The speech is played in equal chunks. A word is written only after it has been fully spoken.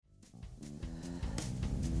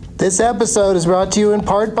This episode is brought to you in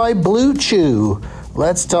part by Blue Chew.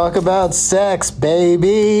 Let's talk about sex,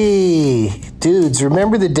 baby. Dudes,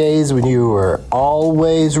 remember the days when you were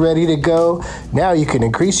always ready to go? Now you can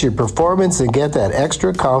increase your performance and get that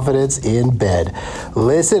extra confidence in bed.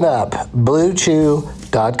 Listen up,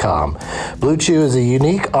 BlueChew.com. Blue Chew is a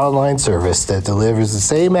unique online service that delivers the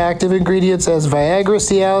same active ingredients as Viagra,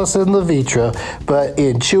 Cialis, and Levitra, but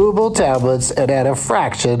in chewable tablets and at a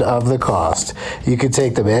fraction of the cost. You can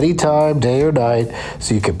take them anytime, day or night,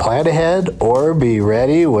 so you can plan ahead or be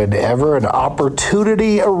ready whenever an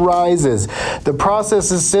opportunity arises. The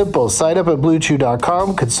process is simple. Sign up at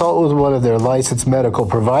BlueChew.com, consult with one of their licensed medical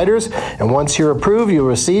providers, and once you're approved, you'll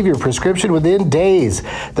receive your prescription within days.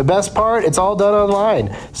 The best part, it's all done online,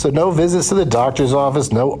 so no visits to the doctor's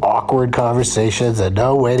office, no awkward conversations, and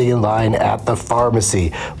no waiting in line at the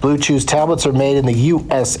pharmacy. Blue Chew's tablets are made in the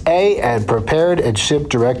USA and prepared and shipped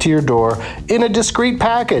direct to your door in a discreet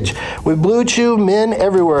package. With Blue Chew, men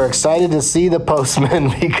everywhere are excited to see the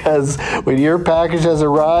postman because when your package has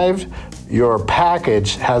arrived, your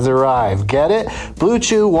package has arrived. Get it? Blue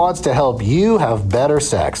Chew wants to help you have better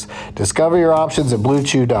sex. Discover your options at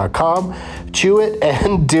BlueChew.com. Chew it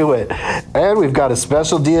and do it. And we've got a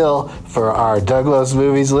special deal for our Douglas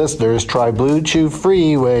Movies listeners. Try Blue Chew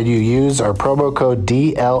free when you use our promo code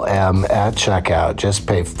DLM at checkout. Just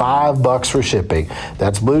pay $5 for shipping.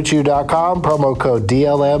 That's BlueChew.com, promo code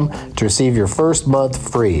DLM to receive your first month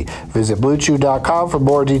free. Visit BlueChew.com for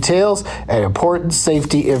more details and important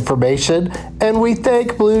safety information. And we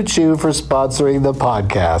thank Blue Chew for sponsoring the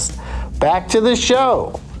podcast. Back to the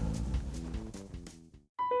show.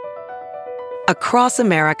 Across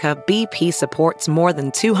America, BP supports more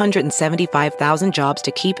than 275,000 jobs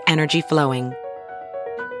to keep energy flowing.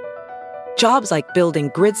 Jobs like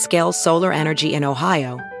building grid-scale solar energy in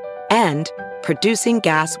Ohio and producing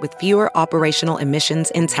gas with fewer operational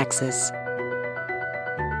emissions in Texas.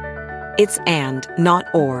 It's and, not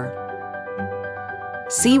or.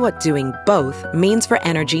 See what doing both means for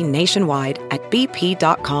energy nationwide at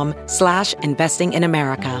bp.com/investing in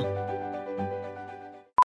America.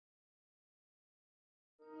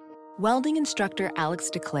 Welding instructor Alex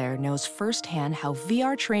DeClaire knows firsthand how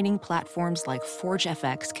VR training platforms like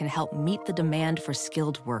ForgeFX can help meet the demand for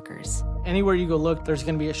skilled workers. Anywhere you go look, there's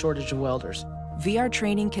going to be a shortage of welders. VR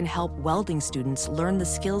training can help welding students learn the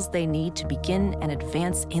skills they need to begin and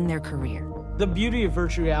advance in their career. The beauty of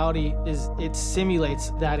virtual reality is it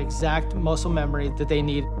simulates that exact muscle memory that they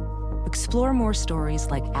need. Explore more stories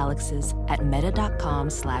like Alex's at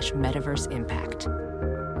meta.com/metaverseimpact.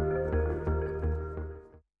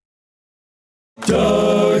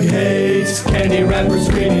 Doug hates candy wrappers,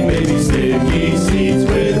 screaming baby sticky seeds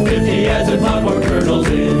with 50 acid popcorn kernels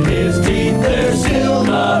in his teeth. There's still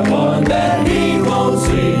not one that he won't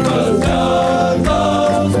see, 'cause Doug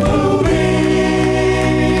loves movies.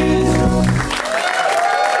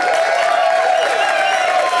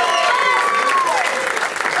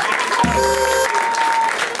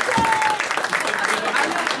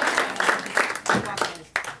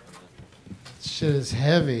 Shit is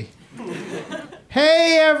heavy.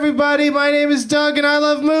 Hey everybody, my name is Doug and I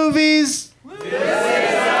love movies.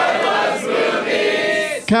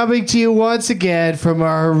 Coming to you once again from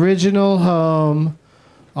our original home,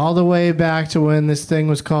 all the way back to when this thing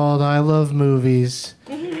was called I Love Movies.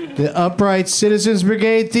 The Upright Citizens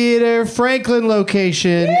Brigade Theater, Franklin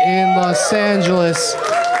location in Los Angeles,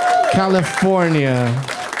 California.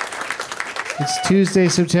 It's Tuesday,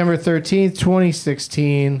 September 13th,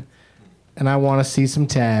 2016, and I want to see some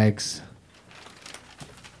tags.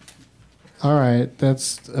 All right,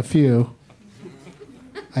 that's a few.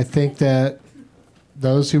 I think that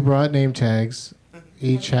those who brought name tags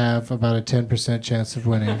each have about a 10% chance of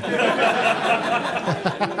winning.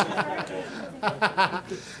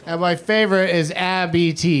 And my favorite is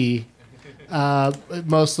Abby T.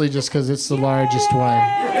 Mostly just because it's the largest one.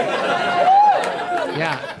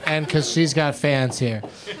 Yeah, and because she's got fans here.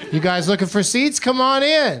 You guys looking for seats? Come on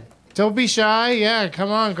in. Don't be shy. Yeah, come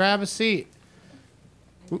on, grab a seat.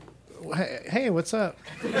 Hey, what's up?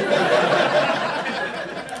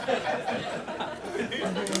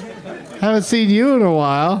 Haven't seen you in a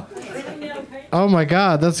while. Oh my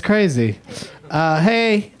God, that's crazy.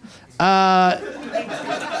 Hey, I'm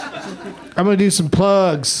gonna do some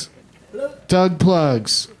plugs. Doug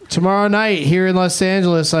plugs. Tomorrow night here in Los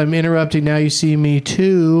Angeles, I'm interrupting Now You See Me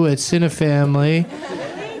 2 at Cinefamily.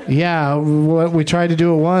 Yeah, we tried to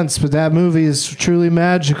do it once, but that movie is truly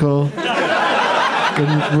magical.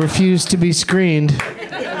 And refused to be screened.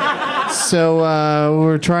 So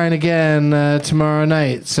we're trying again tomorrow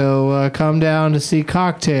night. So come down to see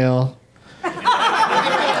Cocktail.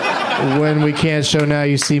 when we can't show Now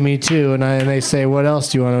You See Me Too, and they say, what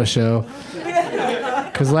else do you want to show?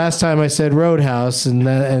 Because last time I said Roadhouse,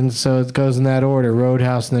 and so it goes in that order.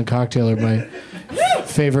 Roadhouse and then Cocktail are my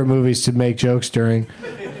favorite movies to make jokes during.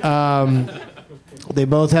 They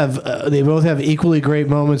both have equally great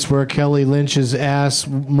moments where Kelly Lynch's ass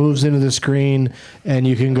moves into the screen, and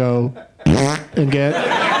you can go and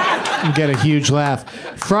get a huge laugh.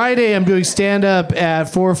 Friday, I'm doing stand-up at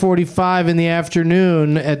 4:45 in the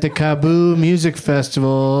afternoon at the Kaboo Music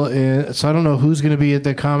Festival. So I don't know who's going to be at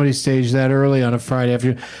the comedy stage that early on a Friday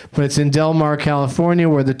afternoon, but it's in Del Mar, California,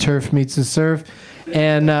 where the turf meets the surf.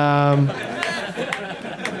 And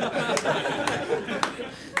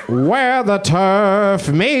where the turf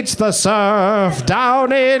meets the surf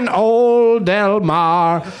down in old Del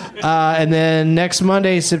Mar. And then next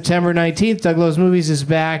Monday, September 19th, Doug Loves Movies is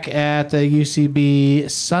back at the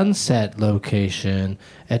UCB Sunset location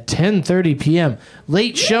at 10:30 p.m.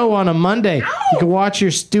 Late show on a Monday. You can watch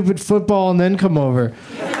your stupid football and then come over.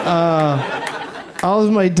 All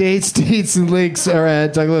of my dates, and links are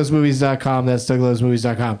at douglovesmovies.com. That's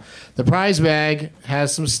douglovesmovies.com. The prize bag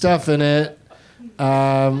has some stuff in it.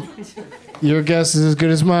 Your guess is as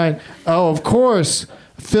good as mine. Oh, of course,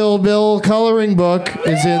 Phil Bill coloring book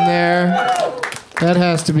is in there. That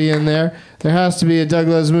has to be in there. There has to be a Doug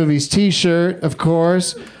Loves Movies t-shirt, of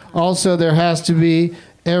course. Also, there has to be,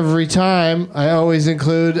 every time, I always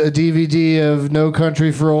include a DVD of No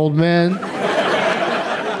Country for Old Men.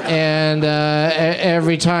 And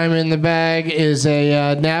every time in the bag is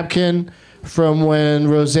a napkin from when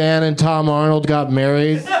Roseanne and Tom Arnold got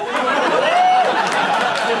married.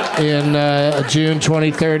 In June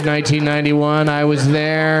 23rd, 1991, I was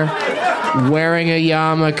there wearing a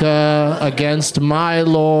yarmulke against my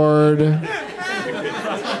lord.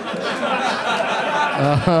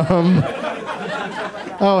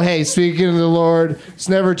 Oh, hey, speaking of the Lord, it's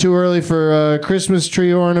never too early for Christmas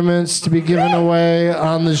tree ornaments to be given away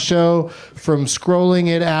on the show from Scrolling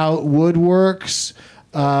It Out Woodworks.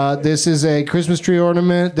 This is a Christmas tree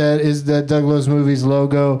ornament that is the Doug Loves Movies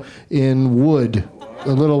logo in wood. A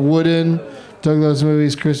little wooden Doug Loves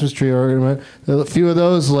Movies Christmas tree ornament. A few of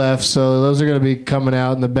those left, so those are going to be coming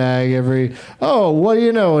out in the bag every... Oh, what do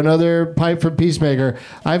you know? Another pipe from Peacemaker.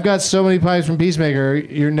 I've got so many pipes from Peacemaker,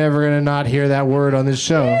 you're never going to not hear that word on this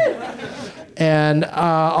show. And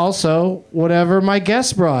also, whatever my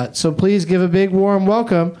guests brought. So please give a big warm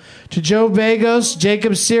welcome to Joe Begos,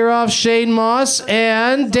 Jacob Sirof, Shane Mauss,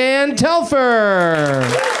 and Dan Telfer.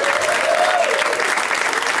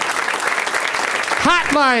 Hot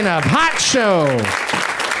lineup, hot show.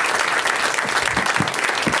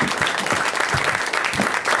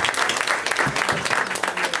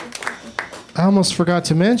 I almost forgot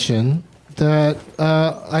to mention that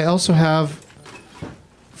I also have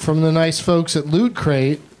from the nice folks at Loot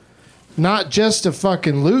Crate, not just a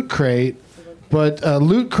fucking Loot Crate, but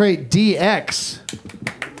Loot Crate DX.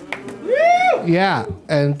 Yeah,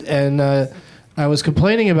 and I was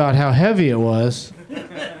complaining about how heavy it was.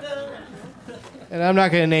 And I'm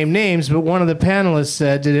not going to name names, but one of the panelists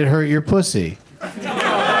said, "Did it hurt your pussy?"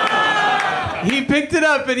 He picked it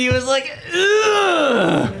up and he was like,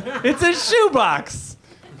 "Ugh, it's a shoebox."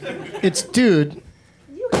 It's, dude.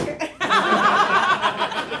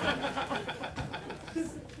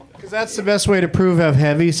 Because that's the best way to prove how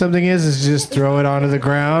heavy something is just throw it onto the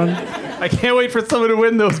ground. I can't wait for someone to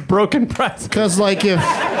win those broken prizes. Because, like, if...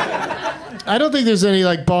 I don't think there's any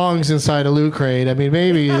like bongs inside a Loot Crate. I mean,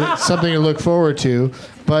 maybe it's something to look forward to.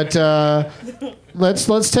 But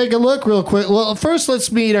let's take a look real quick. Well, first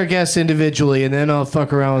let's meet our guests individually, and then I'll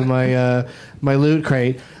fuck around with my my Loot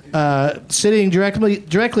Crate. Sitting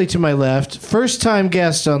directly to my left, first time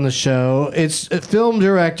guest on the show. It's a film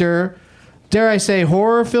director. Dare I say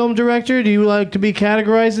horror film director? Do you like to be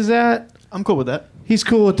categorized as that? I'm cool with that. He's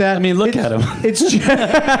cool with that. I mean, look at him. It's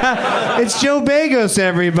it's Joe Begos,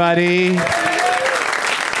 everybody.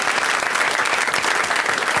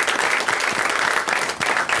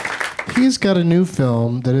 He's got a new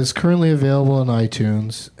film that is currently available on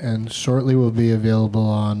iTunes and shortly will be available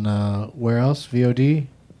on where else? VOD?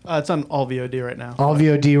 It's on all VOD right now. All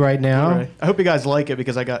VOD right now. Right. I hope you guys like it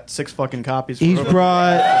because I got 6 fucking copies. He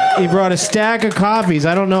brought a stack of copies.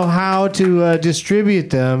 I don't know how to distribute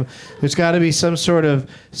them. There's got to be some sort of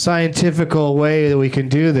scientifical way that we can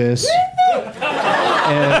do this.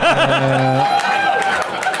 And,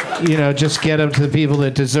 just get them to the people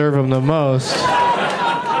that deserve them the most.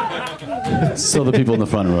 So the people in the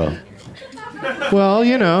front row. Well,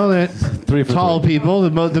 that 3 for tall 3. people.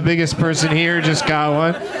 The biggest person here just got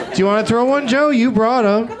one. Do you want to throw one, Joe? You brought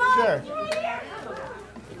them. Sure.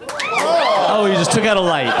 Oh, he just took out a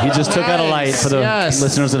light. He just took out a light for the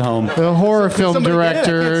listeners at home. The horror film Somebody did it. I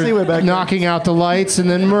can't see way director back knocking out the lights and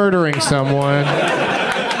then murdering someone.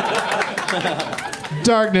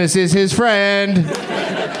 Darkness is his friend.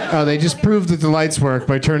 Oh, they just proved that the lights work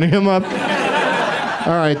by turning them up.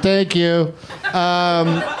 All right, thank you.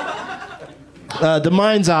 The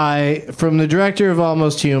Mind's Eye from the director of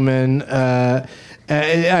Almost Human.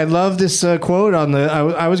 I love this quote on the.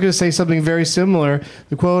 I was going to say something very similar.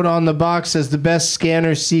 The quote on the box says, "The best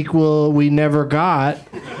Scanner sequel we never got."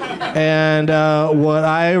 And what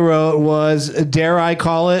I wrote was, "Dare I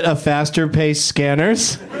call it a faster paced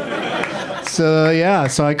Scanners?" So yeah,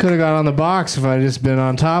 so I could have got on the box if I'd just been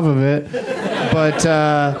on top of it. But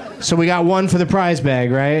so we got one for the prize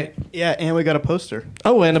bag, right? Yeah, and we got a poster.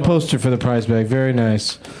 Oh, and a poster for the prize bag. Very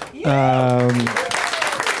nice.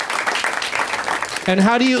 And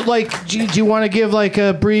how do you, like, do you want to give, like,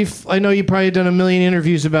 a brief, I know you've probably done a million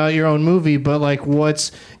interviews about your own movie, but, like,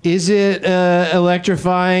 is it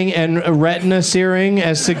electrifying and retina searing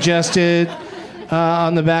as suggested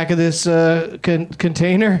on the back of this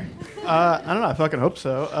container? I don't know. I fucking hope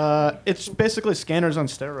so. It's basically Scanners on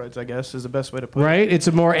steroids, I guess, is the best way to put it. Right? It's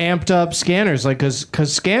a more amped up Scanners, like,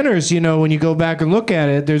 because Scanners, you know, when you go back and look at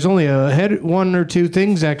it, there's only one or two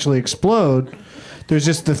things actually explode. There's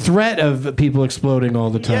just the threat of people exploding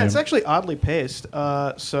all the time. Yeah, it's actually oddly paced.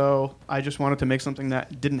 So I just wanted to make something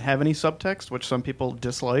that didn't have any subtext, which some people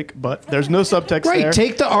dislike, but there's no subtext there. Right,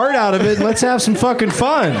 take the art out of it and let's have some fucking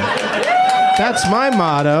fun. That's my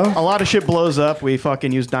motto. A lot of shit blows up. We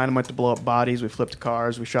fucking used dynamite to blow up bodies. We flipped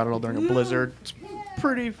cars. We shot it all during a blizzard. It's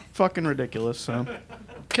pretty fucking ridiculous, so...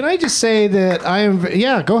 Can I just say that I am...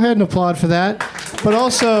 Yeah, go ahead and applaud for that. But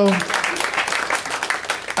also...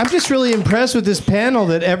 I'm just really impressed with this panel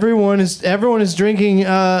that everyone is drinking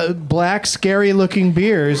black, scary-looking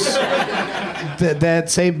beers that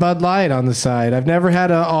say Bud Light on the side. I've never had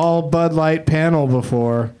an all Bud Light panel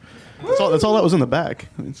before. That's all that was in the back.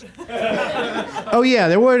 Oh yeah,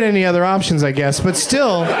 there weren't any other options, I guess. But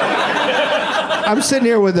still, I'm sitting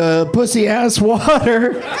here with a pussy-ass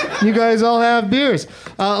water. You guys all have beers.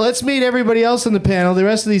 Let's meet everybody else in the panel. The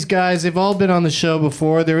rest of these guys, they've all been on the show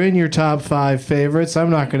before. They're in your top 5 favorites.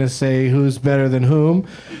 I'm not going to say who's better than whom.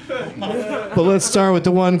 But let's start with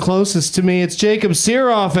the one closest to me. It's Jacob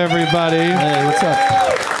Sirof, everybody. Hey, what's up?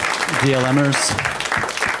 DLMers.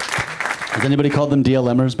 Has anybody called them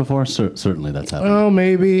DLMers before? Certainly that's happened. Oh,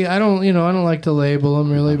 maybe. I don't like to label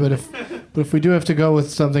them really, but if we do have to go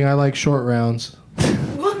with something, I like short rounds.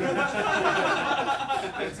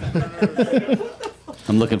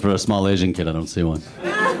 I'm looking for a small Asian kid. I don't see one.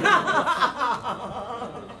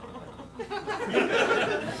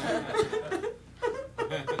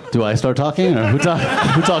 Do I start talking, or who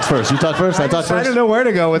talks first? You talk first. I talk first. I don't know where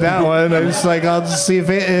to go with that one. I'm just like, I'll just see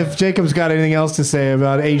if Jacob's got anything else to say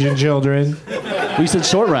about Asian children. You said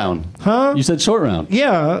short round. Huh? You said short round.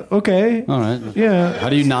 Yeah. Okay. All right. Yeah. How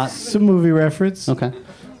do you not? It's a movie reference. Okay.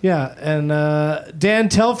 Yeah, and Dan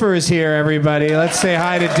Telfer is here, everybody. Let's say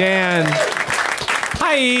hi to Dan.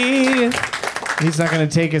 Hi. He's not going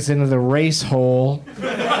to take us into the race hole.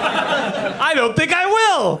 I don't think I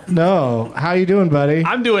will. No. How you doing, buddy?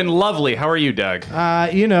 I'm doing lovely. How are you, Doug?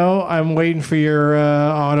 I'm waiting for your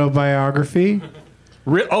autobiography.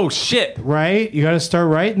 Oh shit! Right? You got to start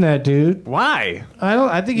writing that, dude. Why?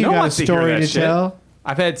 I think you got a story to tell.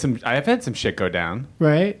 I've had some shit go down.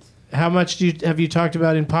 Right? How much have you talked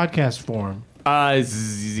about in podcast form?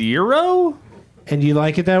 0. And you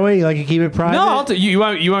like it that way? You like to keep it private? No, you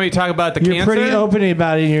want me to talk about the You're cancer? pretty open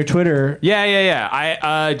about it in your Twitter. Yeah.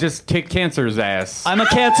 I just kicked cancer's ass. I'm a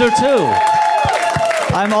cancer too.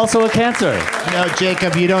 I'm also a cancer. No,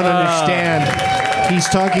 Jacob, you don't understand. He's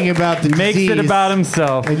talking about the Makes disease. it about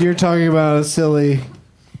himself. And you're talking about a silly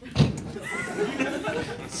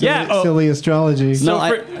astrology.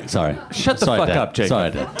 Sorry. Shut the fuck up, Jacob.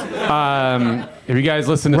 Sorry, Dad. Have you guys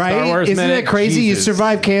listened to Star Wars Isn't Minute? it crazy? Jesus. You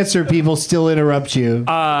survive cancer, people still interrupt you.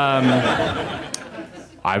 I've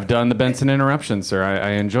done the Benson interruption, sir. I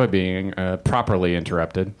enjoy being properly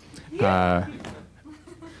interrupted. Wow,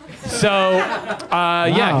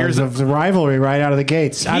 Here's the rivalry right out of the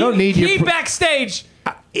gates. I don't need your... backstage.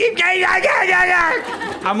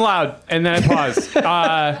 I'm loud, and then I pause.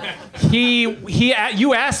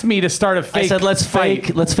 You asked me to start a fake. I said let's fight.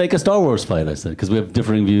 fake a Star Wars fight. I said because we have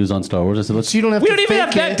differing views on Star Wars. I said let's. You don't have We to don't even fake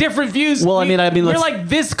have that it. different views. Well, we're like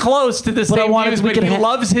this close to the same views, but he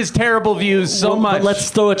loves his terrible views so much. But let's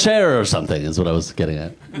throw a chair or something. Is what I was getting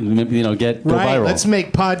at. Maybe, go viral. Let's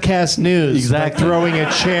make podcast news. Exactly. By throwing a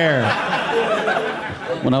chair.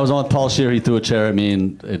 When I was on with Paul Scheer, he threw a chair at me,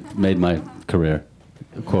 and it made my career.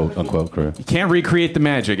 quote unquote career. You can't recreate the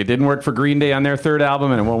magic. It didn't work for Green Day on their third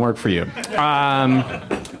album, and it won't work for you.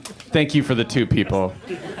 Thank you for the 2 people.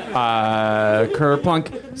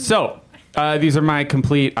 Kerplunk. So, these are my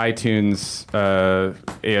complete iTunes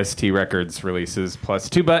AST Records releases, plus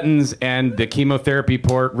 2 buttons and the chemotherapy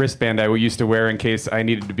port wristband I used to wear in case I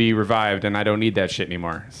needed to be revived, and I don't need that shit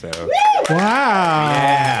anymore. So, Wow.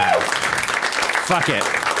 yeah. Fuck it.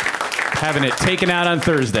 Having it taken out on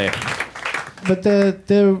Thursday. But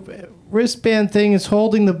the wristband thing is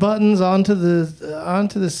holding the buttons onto the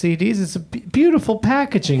CDs. It's a beautiful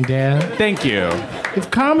packaging, Dan. Thank you.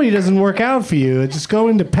 If comedy doesn't work out for you, just go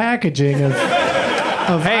into packaging of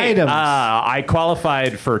items. I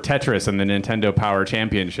qualified for Tetris in the Nintendo Power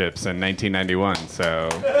Championships in 1991, so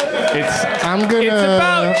it's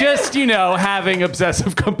about just, having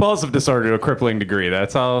obsessive compulsive disorder to a crippling degree.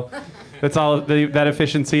 That's all that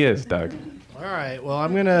efficiency is, Doug. All right. Well,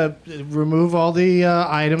 I'm gonna remove all the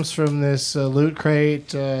items from this Loot Crate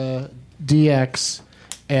DX,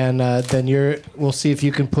 and then we'll see if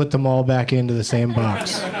you can put them all back into the same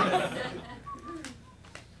box.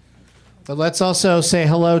 But let's also say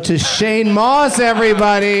hello to Shane Mauss,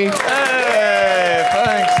 everybody. Hey,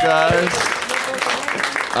 thanks, guys.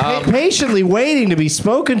 Patiently waiting to be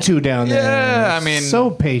spoken to down there. Yeah, I mean,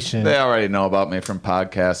 so patient. They already know about me from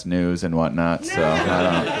podcast news and whatnot, so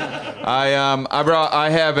I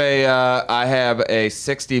have a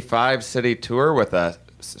 65 city tour with a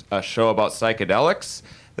show about psychedelics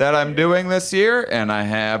that I'm doing this year, and I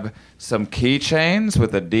have some keychains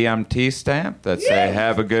with a DMT stamp that say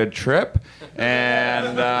 "Have a good trip,"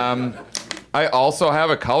 and I also have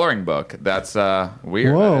a coloring book. That's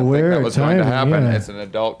weird. Whoa, I didn't think that was going to happen. Yeah. It's an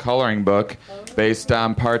adult coloring book based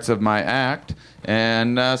on parts of my act,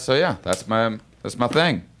 and so yeah, that's my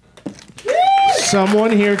thing.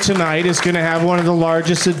 Someone here tonight is going to have one of the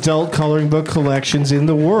largest adult coloring book collections in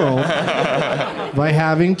the world by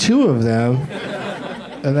having 2 of them,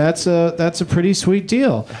 and that's a pretty sweet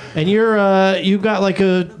deal. And you've got like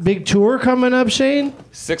a big tour coming up, Shane?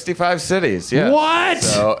 65 cities, yeah. What?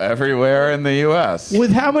 So everywhere in the U.S.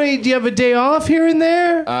 With how many? Do you have a day off here and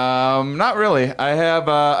there? Not really. I have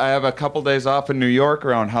a couple days off in New York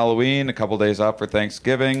around Halloween, a couple days off for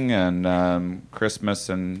Thanksgiving and Christmas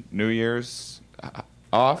and New Year's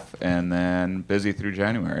off, and then busy through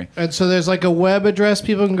January. And so there's like a web address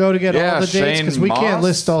people can go to get all the dates, because we can't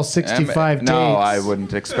list all 65 dates. No, I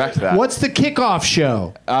wouldn't expect that. What's the kickoff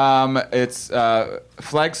show? It's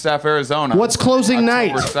Flagstaff, Arizona. What's closing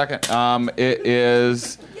night? October 2nd. It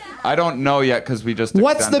is. I don't know yet because we just.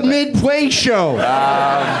 What's the midway show?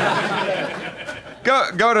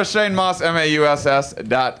 Go to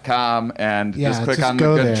ShaneMauss.com and just click on the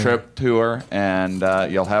Good Trip Tour, and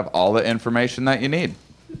you'll have all the information that you need.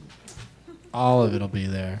 All of it'll be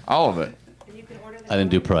there. All of it. I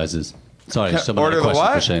didn't do prizes. Sorry, someone order had a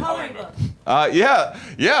question for the Shane.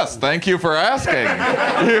 Yes, thank you for asking.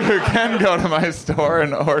 You can go to my store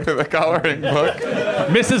and order the coloring book.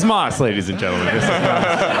 Mrs. Moss, ladies and gentlemen. Mrs.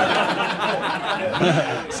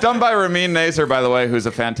 Moss. It's done by Ramin Nazer, by the way, who's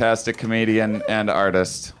a fantastic comedian and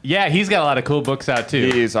artist. Yeah, he's got a lot of cool books out,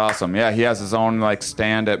 too. He's awesome. Yeah, he has his own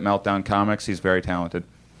stand at Meltdown Comics. He's very talented.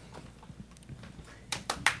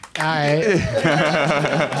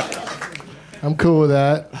 I'm cool with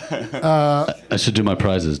that. I should do my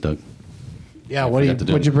prizes, Doug. Yeah,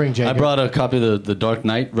 what'd you bring, Jacob? I brought a copy of the Dark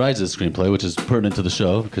Knight Rises screenplay, which is pertinent to the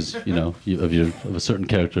show because of a certain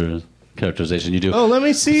characterization you do. Oh, let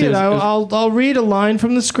me see it. I'll read a line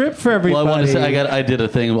from the script for everybody. Well, I want to say I did a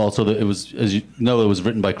thing also that it was, as you know, it was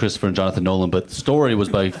written by Christopher and Jonathan Nolan, but the story was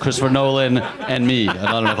by Christopher Nolan and me. And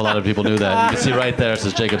I don't know if a lot of people knew that. You can see right there it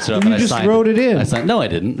says Jacob Sirof. You just wrote it in. No, I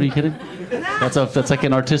didn't. Are you kidding? That's like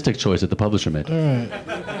an artistic choice that the publisher made. All right.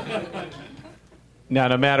 Now,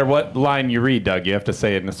 no matter what line you read, Doug, you have to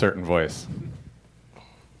say it in a certain voice.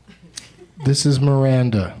 This is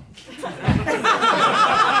Miranda.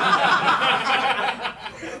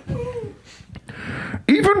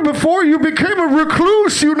 Even before you became a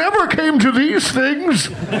recluse, you never came to these things.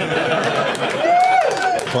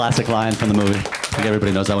 Classic line from the movie. I think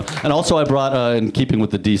everybody knows that one. And also I brought, in keeping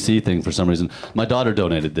with the DC thing for some reason, my daughter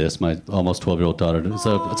donated this, my almost 12-year-old daughter. It's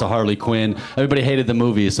a Harley Quinn. Everybody hated the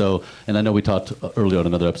movie, and I know we talked earlier on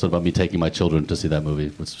another episode about me taking my children to see that movie,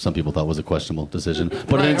 which some people thought was a questionable decision.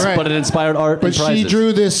 But it inspired art and prizes. She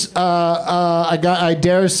drew this, I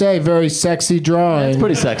dare say, very sexy drawing. It's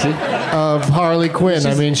pretty sexy. Of Harley Quinn.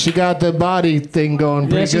 I mean, she got the body thing going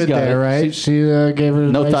pretty good there, right? She gave her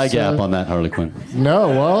a no nice, thigh gap on that Harley Quinn. No,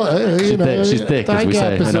 well, she's thick, thigh as we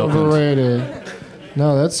gap say. is overrated.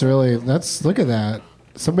 No, look at that.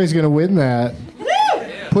 Somebody's going to win that.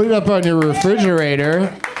 Put it up on your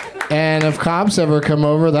refrigerator, and if cops ever come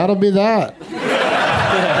over, that'll be that.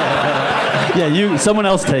 Yeah, someone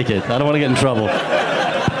else take it. I don't want to get in trouble.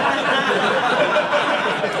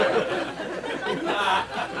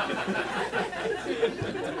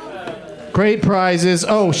 Great prizes.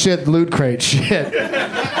 Oh, shit, Loot Crate. Shit.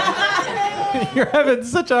 You're having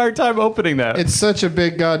such a hard time opening that. It's such a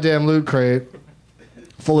big goddamn Loot Crate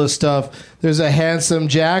full of stuff. There's a Handsome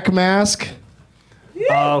Jack mask.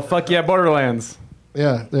 Oh, fuck yeah, Borderlands.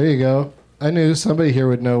 Yeah, there you go. I knew somebody here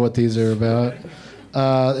would know what these are about.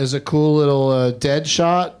 There's a cool little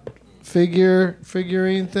Deadshot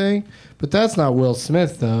figurine thing. But that's not Will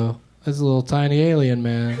Smith, though. That's a little tiny alien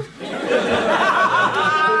man.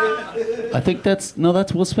 I think that's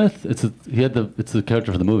Will Smith. It's the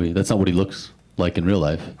character from the movie. That's not what he looks like in real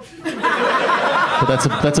life. But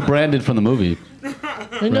that's a branded from the movie.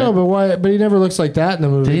 I know, but why? But he never looks like that in the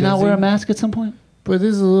movie. Did he not wear a mask at some point? But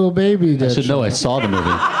this is a little baby Deadshot. I should know. I saw the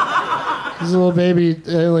movie. This is a little baby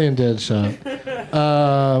alien Deadshot.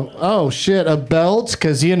 Oh shit, a belt?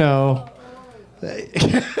 Because you know.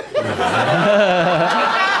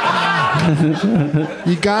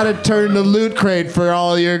 You gotta turn to Loot Crate for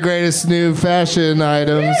all your greatest new fashion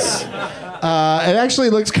items. It actually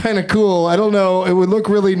looks kind of cool. I don't know. It would look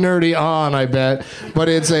really nerdy on, I bet. But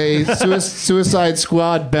it's a Suicide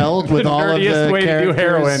Squad belt with all of the way to do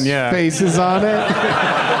heroin, faces on it.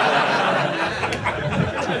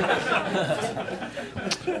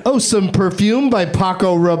 Oh, some perfume by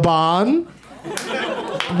Paco Rabanne.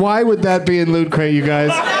 Why would that be in Loot Crate, you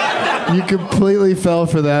guys? You completely fell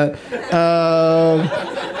for that.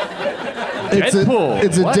 It's a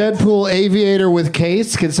Deadpool aviator with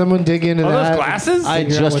case. Can someone dig into that? Those glasses? I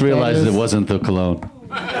just realized it wasn't the cologne.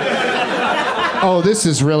 Oh, this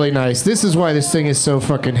is really nice. This is why this thing is so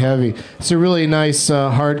fucking heavy. It's a really nice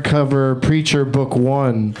hardcover Preacher Book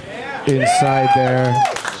 1 inside there.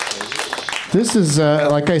 This is,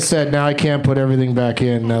 like I said, now I can't put everything back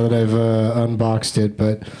in now that I've unboxed it,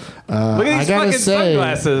 but look at these fucking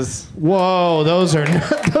sunglasses. Whoa, those are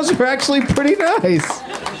actually pretty nice.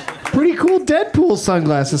 Pretty cool Deadpool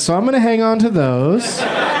sunglasses, so I'm going to hang on to those.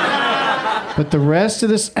 But the rest of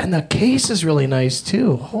this, and the case is really nice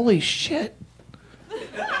too. Holy shit.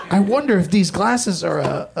 I wonder if these glasses are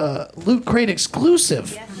a Loot Crate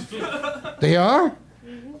exclusive. Yes. They are?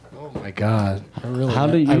 Oh my God. I really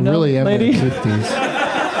am going to keep these.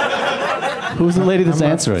 Who's the lady that's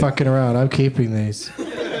answering? I'm not fucking around. I'm keeping these.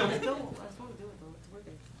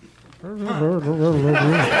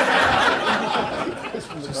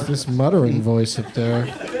 Just this muttering voice up there.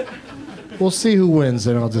 We'll see who wins,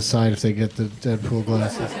 and I'll decide if they get the Deadpool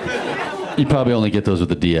glasses. You probably only get those with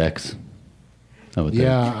the DX. I would think.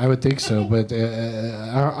 Yeah, I would think so. But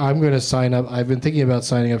I'm going to sign up. I've been thinking about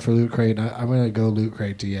signing up for Loot Crate, and I'm going to go Loot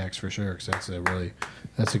Crate DX for sure, because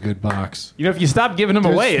that's a good box. You know, if you stop giving them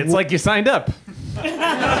away, it's like you signed up.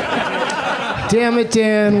 Damn it,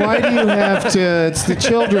 Dan. Why do you have to? It's the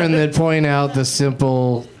children that point out the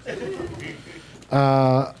simple.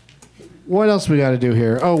 What else we got to do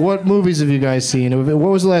here? Oh, what movies have you guys seen?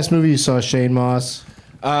 What was the last movie you saw, Shane Mauss?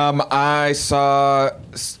 I saw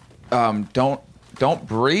Don't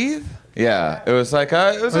Breathe. Yeah, it was like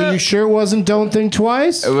Are you sure it wasn't Don't Think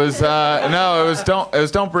Twice? It was no, it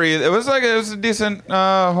was Don't Breathe. It was a decent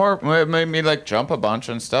horror. It made me like jump a bunch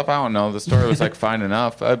and stuff. I don't know. The story was like fine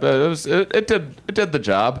enough, but it did the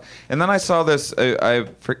job. And then I saw this. I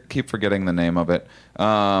keep forgetting the name of it,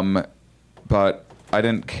 but I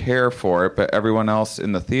didn't care for it. But everyone else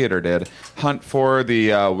in the theater did. Hunt for the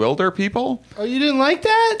Wilder People. Oh, you didn't like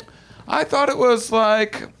that? I thought it was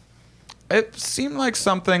like. It seemed like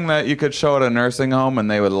something that you could show at a nursing home and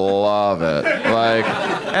they would love it. Like,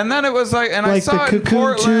 and then it was like, and like I saw the it in Cocoon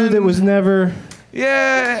Portland. 2 that was never.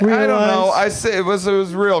 Yeah, realized. I don't know. I say it was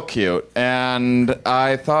real cute, and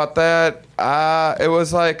I thought that it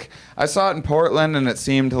was like I saw it in Portland, and it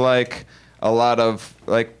seemed like a lot of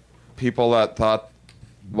like people that thought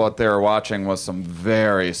what they were watching was some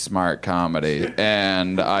very smart comedy,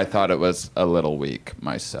 and I thought it was a little weak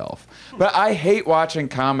myself. But I hate watching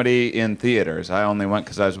comedy in theaters. I only went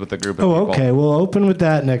because I was with a group of people. Oh, okay. We'll open with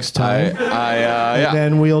that next time. And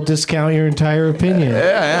then we'll discount your entire opinion.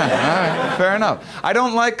 Yeah. All right. Fair enough. I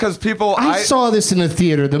don't like because people... I saw this in a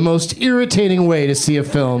theater, the most irritating way to see a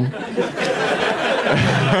film.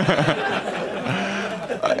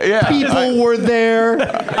 Yeah, people were there.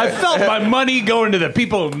 I felt my money going to the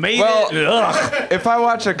people who made it. Ugh. If I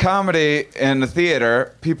watch a comedy in the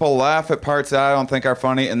theater, people laugh at parts that I don't think are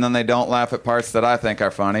funny, and then they don't laugh at parts that I think are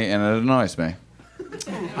funny, and it annoys me.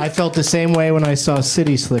 I felt the same way when I saw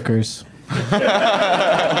City Slickers.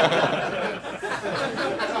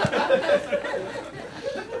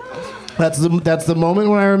 That's the moment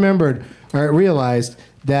when I remembered, or I realized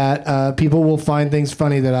that people will find things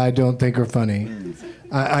funny that I don't think are funny.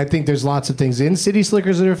 I think there's lots of things in City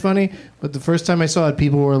Slickers that are funny, but the first time I saw it,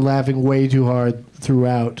 people were laughing way too hard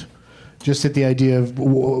throughout. Just at the idea of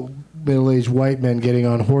middle-aged white men getting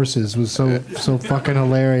on horses was so fucking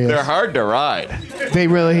hilarious. They're hard to ride. They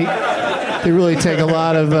really take a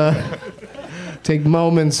lot of take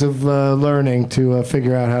moments of learning to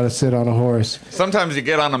figure out how to sit on a horse. Sometimes you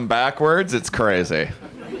get on them backwards. It's crazy.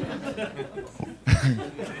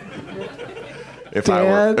 If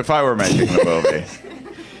I were making the movie.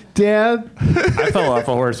 Dad, I fell off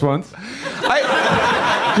a horse once.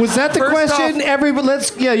 Was that the question?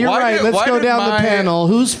 You're right. Let's go down the panel.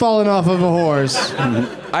 Who's fallen off of a horse?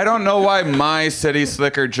 I don't know why my City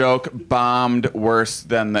Slicker joke bombed worse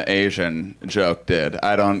than the Asian joke did.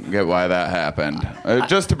 I don't get why that happened.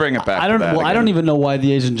 Just to bring it back. I don't even know why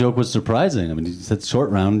the Asian joke was surprising. I mean, you said short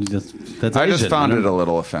round. I just found it a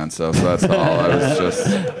little offensive. That's all. I was just.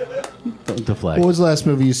 What was the last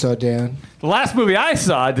movie you saw, Dan? The last movie I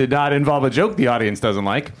saw did not involve a joke the audience doesn't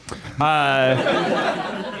like.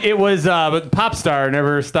 It was Pop Star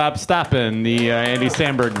Never Stop Stoppin', the Andy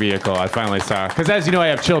Samberg vehicle I finally saw. Because as you know, I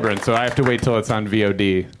have children, so I have to wait till it's on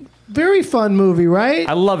VOD. Very fun movie, right?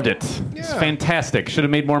 I loved it. Yeah. It's fantastic. Should have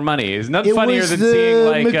made more money. It's nothing funnier than seeing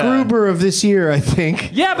like MacGruber of this year, I think.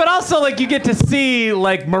 Yeah, but also like you get to see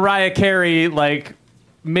like Mariah Carey like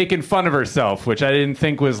making fun of herself, which I didn't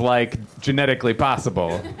think was like genetically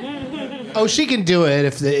possible. Oh, she can do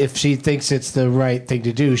it if she thinks it's the right thing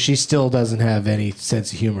to do. She still doesn't have any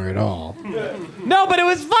sense of humor at all. No, but it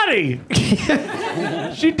was funny.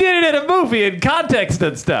 She did it in a movie in context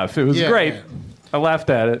and stuff. It was great. Yeah. I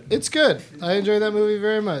laughed at it. It's good. I enjoy that movie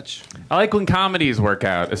very much. I like when comedies work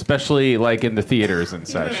out, especially like in the theaters and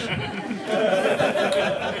such.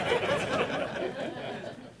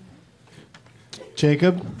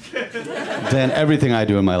 Jacob? Dan, everything I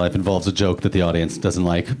do in my life involves a joke that the audience doesn't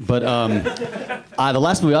like. But the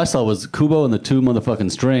last movie I saw was Kubo and the Two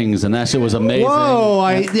Motherfucking Strings, and that shit was amazing. Whoa!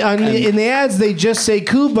 In the ads, they just say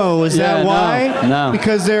Kubo. Is that why? No.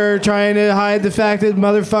 Because they're trying to hide the fact that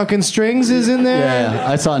motherfucking Strings is in there? Yeah.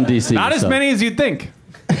 I saw it in D.C. Not as many as you'd think.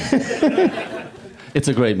 It's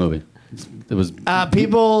a great movie. It was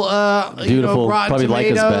people, beautiful. Rotten Probably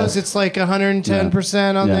Tomatoes, like us best. It's like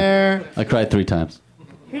 110% on there. I cried 3 times.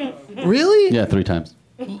 Really? Yeah, 3 times.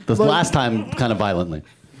 The last time, kind of violently.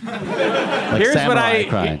 Like Here's what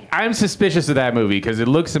crying. I'm suspicious of that movie because it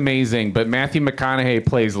looks amazing, but Matthew McConaughey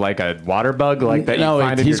plays like a water bug, like that. No, you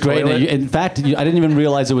find he's in your great. toilet. In fact, I didn't even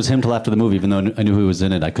realize it was him till after the movie, even though I knew who was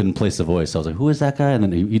in it. I couldn't place the voice. I was like, "Who is that guy?" And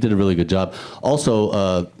then he did a really good job.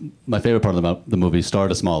 Also, my favorite part of the movie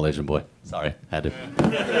starred a small Asian boy. Sorry, had to.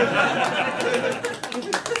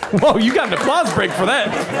 Whoa, you got an applause break for that.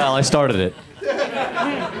 Well, I started it.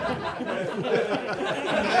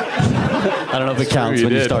 I don't know if it counts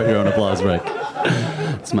when you start your own applause break.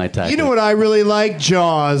 It's my tactic. You know what I really like?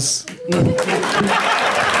 Jaws.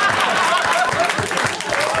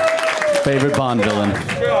 Favorite Bond villain?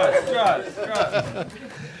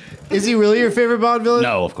 Is he really your favorite Bond villain?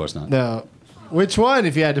 No, of course not. No. Which one,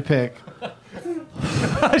 if you had to pick?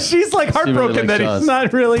 She's like heartbroken that he's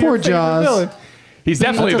not really Poor your favorite Jaws. villain. He's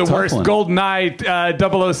definitely the worst one.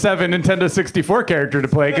 GoldenEye 007 Nintendo 64 character to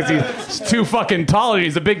play because he's too fucking tall and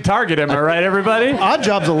he's a big target. Am I right, everybody? Odd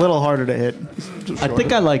Job's a little harder to hit. I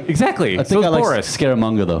think I like exactly. I think I like Boris.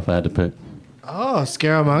 Scaramanga though. If I had to pick, Oh,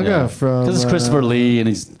 Scaramanga from... because it's Christopher Lee and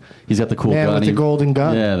he's got the cool Man gun. with the golden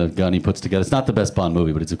gun. Yeah, the gun he puts together. It's not the best Bond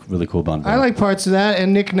movie, but it's a really cool Bond movie. I like parts of that,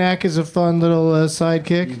 and Nick Nack is a fun little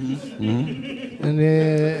sidekick. Mm-hmm. And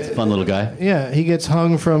It's a fun little guy. yeah, he gets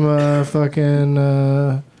hung from a fucking,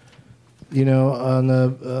 on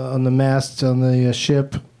the masts on the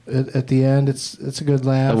ship at the end. It's a good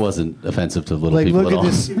laugh. That wasn't offensive to little Like, people look at at all.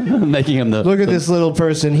 this- Making him the... Look at this little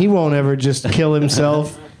person. He won't ever just kill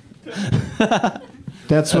himself.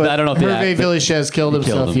 That's what I don't know if the Hervé act- Villechaize killed he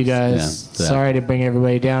killed himself, you him. guys. Yeah, sad. Sorry to bring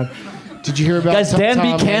everybody down. Did you hear about Guys, Dan Tom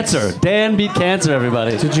beat Hanks? cancer. Dan beat cancer,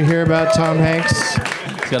 everybody. Did you hear about Tom Hanks?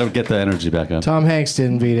 He's got to get the energy back up. Tom Hanks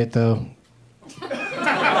didn't beat it, though.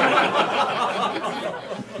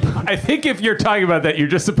 I think if you're talking about that, you're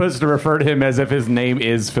just supposed to refer to him as if his name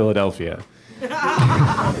is Philadelphia.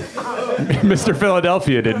 Mr.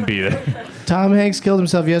 Philadelphia didn't beat it. Tom Hanks killed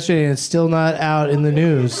himself yesterday, and it's still not out in the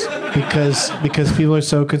news because people are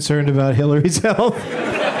so concerned about Hillary's health.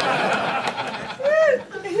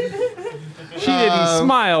 She didn't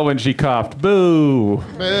smile when she coughed. Boo.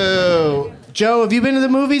 Boo. Joe, have you been to the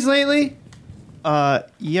movies lately?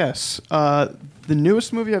 Yes. The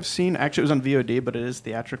newest movie I've seen, actually, it was on VOD, but it is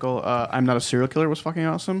theatrical. I'm Not a Serial Killer was fucking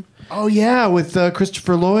awesome. Oh yeah, with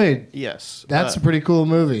Christopher Lloyd. Yes, That's a pretty cool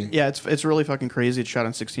movie. Yeah, it's really fucking crazy. It's shot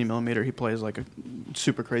on 16 millimeter. He plays like a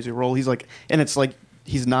super crazy role. He's like, and it's like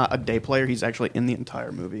he's not a day player. He's actually in the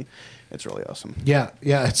entire movie. It's really awesome. Yeah,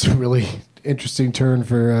 it's a really interesting turn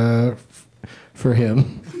for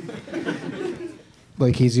him.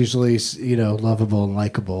 Like he's usually, lovable and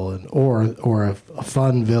likable, and or a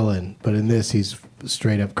fun villain, but in this he's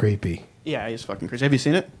straight up creepy. Yeah, he's fucking crazy. Have you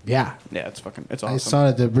seen it? Yeah. Yeah, it's awesome. I saw it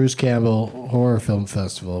at the Bruce Campbell Horror Film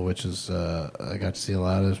Festival, which is I got to see a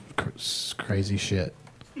lot of crazy shit.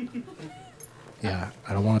 Yeah,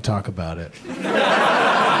 I don't want to talk about it.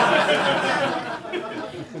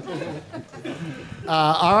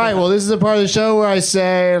 All right, well, this is the part of the show where I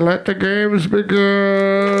say, let the games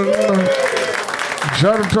begin.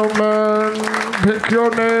 Gentlemen, pick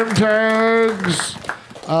your name tags.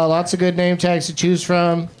 Lots of good name tags to choose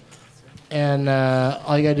from. And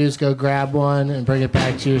all you got to do is go grab one and bring it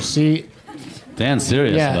back to your seat. Dan's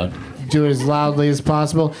serious about it. Do it as loudly as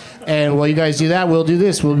possible. And while you guys do that, we'll do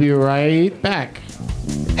this. We'll be right back.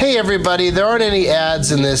 Hey everybody, there aren't any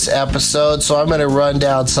ads in this episode, so I'm going to run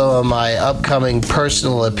down some of my upcoming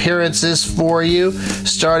personal appearances for you.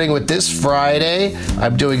 Starting with this Friday,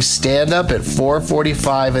 I'm doing stand-up at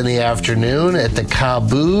 4:45 in the afternoon at the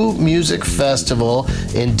Kaboo Music Festival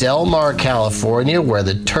in Del Mar, California, where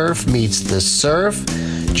the turf meets the surf.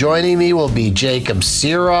 Joining me will be Jacob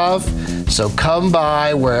Sirof, so come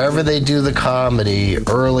by wherever they do the comedy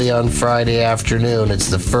early on Friday afternoon. It's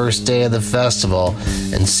the first day of the festival,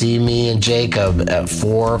 and see me and Jacob at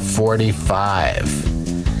 4:45.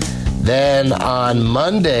 Then on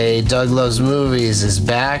Monday, Doug Loves Movies is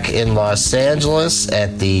back in Los Angeles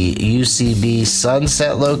at the UCB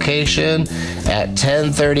Sunset location at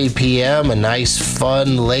 10:30 p.m. A nice,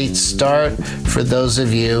 fun, late start for those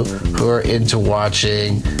of you who are into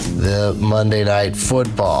watching the Monday Night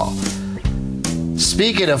Football.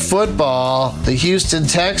 Speaking of football, the Houston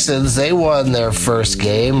Texans, they won their first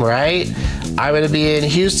game, right? I'm going to be in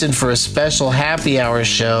Houston for a special happy hour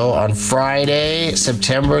show on Friday,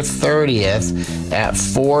 September 30th at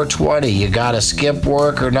 4:20. You got to skip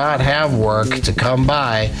work or not have work to come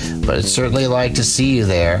by, but I'd certainly like to see you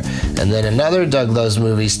there. And then another Doug Loves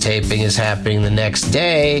Movies taping is happening the next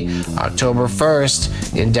day, October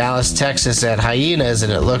 1st, in Dallas, Texas at Hyenas,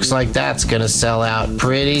 and it looks like that's going to sell out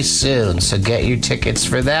pretty soon. So get your tickets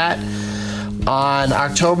for that. On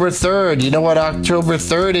October 3rd, you know what October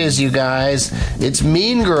 3rd is, you guys? It's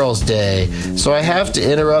Mean Girls Day. So I have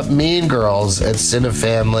to interrupt Mean Girls at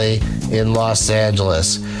Cinefamily in Los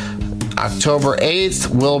Angeles. October 8th,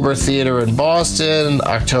 Wilbur Theater in Boston.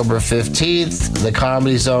 October 15th, the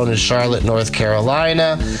Comedy Zone in Charlotte, North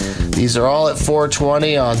Carolina. These are all at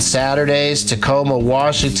 4:20 on Saturdays. Tacoma,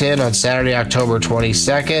 Washington on Saturday, October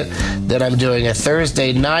 22nd. Then I'm doing a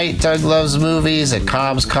Thursday night Doug Loves Movies at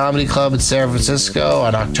Cobb's Comedy Club in San Francisco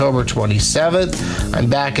on October 27th. I'm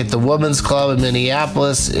back at the Women's Club in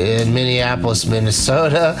Minneapolis,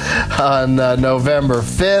 Minnesota on November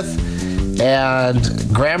 5th. And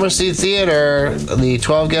Gramercy Theater, the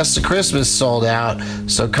 12 Guests of Christmas sold out.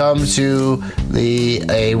 So come to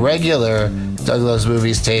a regular Doug Loves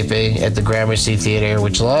Movies taping at the Gramercy Theater,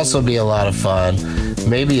 which will also be a lot of fun.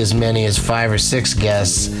 Maybe as many as 5 or 6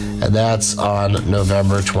 guests, and that's on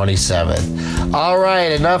November 27th. All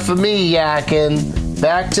right, enough of me yakking.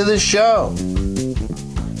 Back to the show.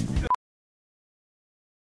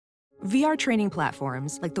 VR training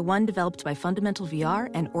platforms, like the one developed by Fundamental VR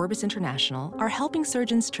and Orbis International, are helping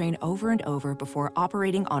surgeons train over and over before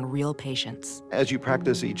operating on real patients. As you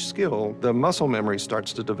practice each skill, the muscle memory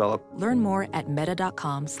starts to develop. Learn more at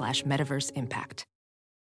meta.com/metaverseimpact.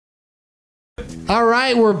 All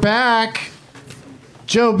right, we're back.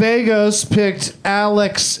 Joe Begos picked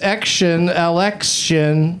Election.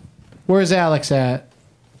 Where's Alex at?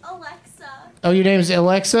 Alexa. Oh, your name's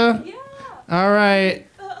Alexa? Yeah. All right.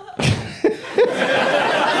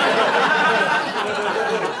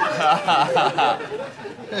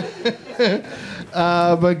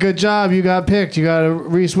 But good job, you got picked. You got a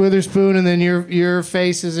Reese Witherspoon, and then your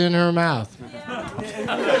face is in her mouth.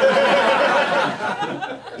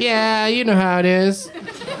 Yeah, you know how it is.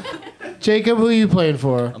 Jacob, who are you playing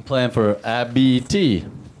for? I'm playing for Abby T.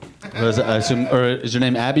 I assume, or is your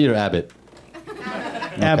name Abby or Abbott?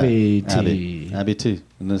 Okay. Abby T. Abby T.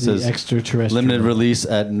 And it The says extraterrestrial. limited release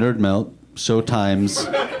at Nerd Melt. Showtimes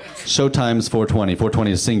 420.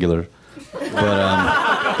 420 is singular,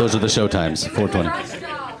 but those are the showtimes. 420.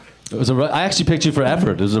 It was I actually picked you for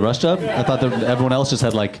effort. It was a rush job. I thought that everyone else just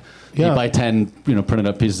had like Yeah. You buy 10, printed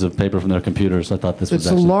up pieces of paper from their computers. I thought this was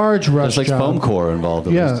It's a large rush There's like job. foam core involved.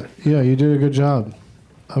 At Yeah, least. yeah, you did a good job.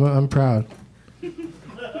 I'm proud.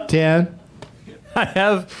 Dan? I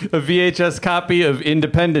have a VHS copy of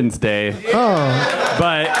Independence Day. Oh.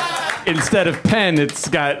 But instead of pen, it's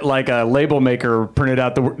got like a label maker printed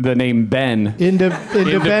out the name Ben.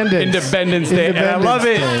 Independence Day. And I love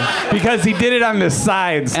it because he did it on the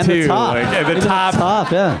sides, And too. the top. Like, at the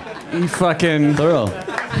top, yeah. He fucking... Thorough.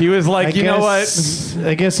 He was like, you know what?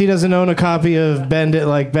 I guess he doesn't own a copy of Bend It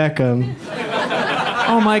Like Beckham.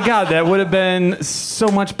 Oh, my God. That would have been so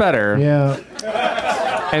much better. Yeah.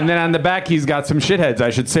 And then on the back, he's got some shitheads, I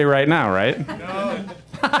should say right now, right?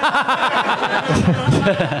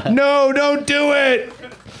 No, don't do it.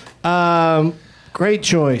 Great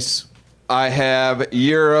choice. I have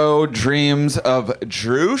Euro Dreams of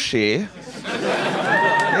Drushy.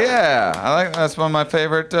 Yeah, that's one of my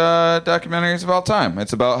favorite documentaries of all time.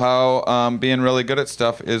 It's about how being really good at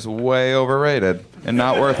stuff is way overrated and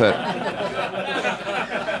not worth it.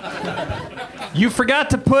 You forgot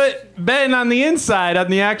to put Ben on the inside on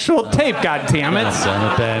the actual tape, goddammit. Son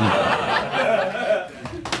of Ben.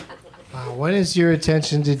 Wow, when is your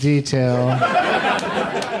attention to detail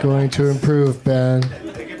going to improve, Ben?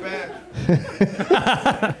 Take it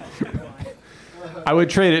back. I would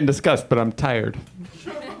trade it in disgust, but I'm tired.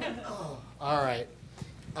 All right.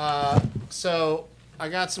 So I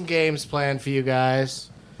got some games planned for you guys.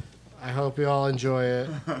 I hope you all enjoy it.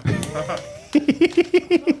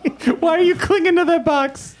 Why are you clinging to that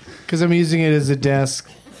box? Because I'm using it as a desk.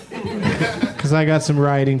 Because I got some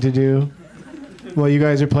writing to do. While you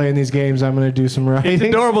guys are playing these games, I'm going to do some writing. It's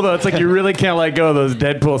adorable, though. It's like you really can't let go of those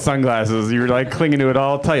Deadpool sunglasses. You're like clinging to it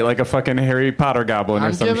all tight like a fucking Harry Potter goblin or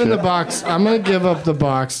I'm some giving shit. the box. I'm going to give up the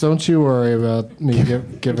box. Don't you worry about me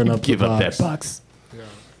giving up Give the up box. that box.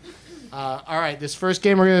 All right, this first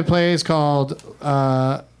game we're going to play is called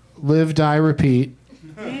Live, Die, Repeat.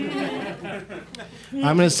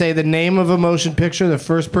 I'm going to say the name of a motion picture. The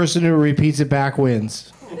first person who repeats it back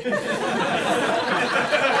wins.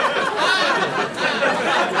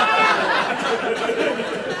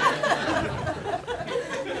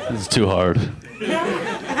 This is too hard.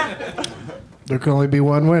 There can only be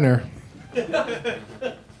one winner.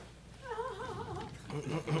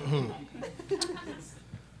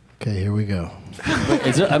 Okay, here we go.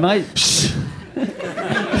 Is it? Am I? Is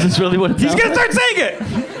this really what it's? He's going to start saying it!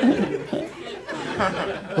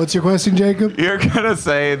 What's your question, Jacob? You're gonna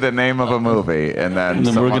say the name of a movie, and then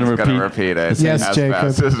we're someone's gonna gonna repeat it Yes, as Jacob.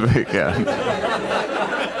 fast as we can.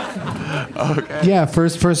 Okay. Yeah,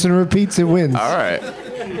 first person who repeats it wins. All right.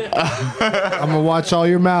 I'm going to watch all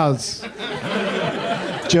your mouths.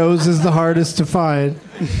 Joe's is the hardest to find.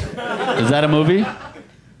 Is that a movie?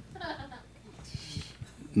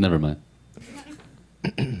 Never mind.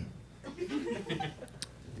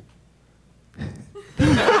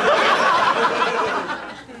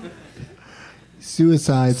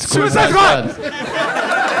 Suicide Squad. Suicide Squad!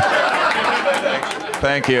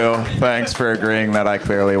 Thank you. Thanks for agreeing that I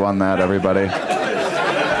clearly won that, everybody.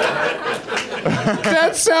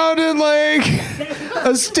 That sounded like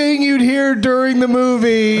a sting you'd hear during the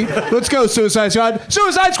movie. Let's go, Suicide Squad.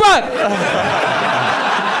 Suicide Squad!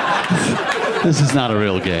 This is not a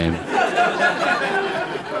real game.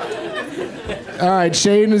 All right,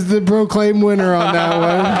 Shane is the proclaimed winner on that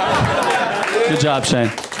one. Good job, Shane.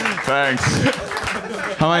 Thanks.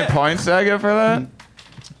 How many points did I get for that?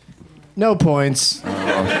 No points.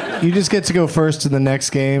 You just get to go first to the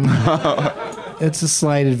next game. It's a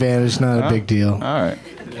slight advantage, not a big deal. All right.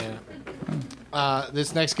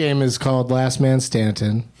 This next game is called Last Man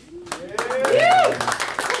Stanton.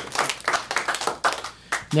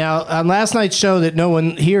 Now, on last night's show that no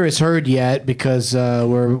one here has heard yet because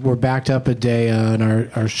we're backed up a day on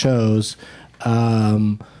our shows,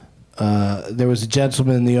 there was a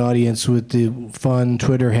gentleman in the audience with the fun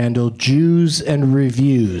Twitter handle Jews and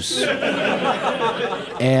Reviews.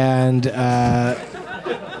 And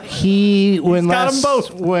when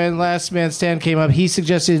Last Man Stand came up, he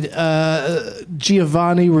suggested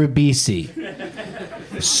Giovanni Ribisi.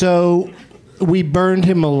 So we burned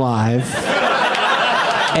him alive.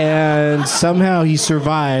 And somehow he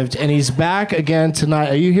survived, and he's back again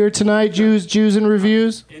tonight. Are you here tonight, Jews and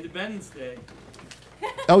Reviews? Independence Day.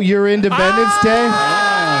 Oh, you're Independence Day?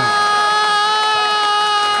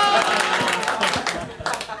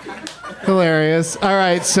 Hilarious. All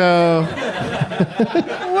right, so...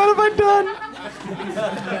 What have I done?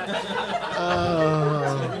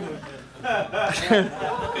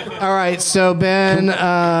 All right, so Ben...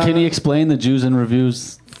 Can he explain the Jews and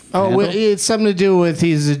Reviews? Oh, well, it's something to do with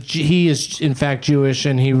he is in fact Jewish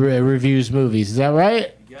and he reviews movies. Is that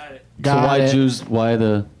right? You got it. So why Jews?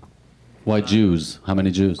 Why Jews? How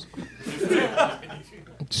many Jews?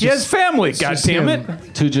 He has family. God damn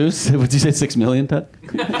it! 2 Jews? Would you say 6 million, Pat?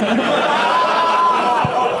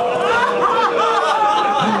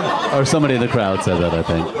 Or somebody in the crowd said that, I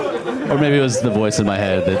think. Or maybe it was the voice in my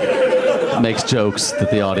head that makes jokes that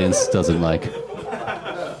the audience doesn't like.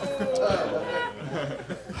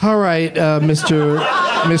 All right, Mr.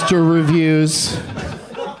 Reviews.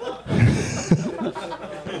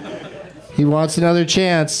 He wants another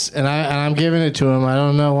chance, and I'm giving it to him. I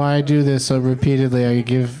don't know why I do this so repeatedly. I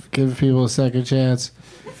give people a second chance.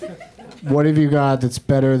 What have you got that's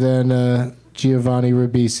better than Giovanni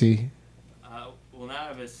Ribisi? Well, now I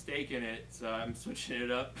have a stake in it, so I'm switching it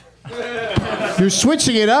up. You're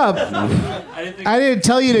switching it up? I didn't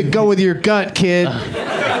tell you to go with your gut, kid.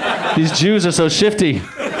 These Jews are so shifty.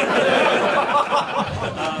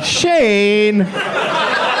 Shane!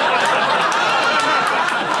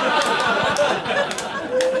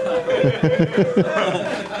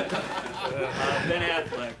 Ben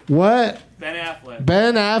Affleck. What? Ben Affleck.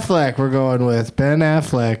 Ben Affleck we're going with. Ben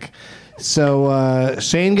Affleck. So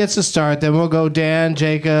Shane gets to start, then we'll go Dan,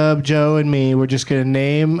 Jacob, Joe, and me. We're just going to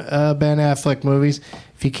name Ben Affleck movies.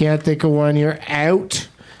 If you can't think of one, you're out.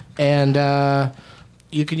 And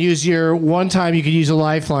you can use you can use a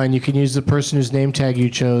lifeline. You can use the person whose name tag you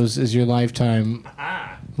chose as your lifetime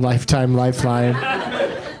lifeline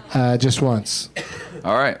just once.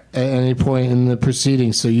 All right. At any point in the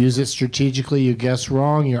proceedings. So use it strategically. You guess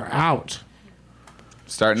wrong, you're out.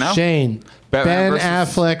 Start now? Shane. Batman Ben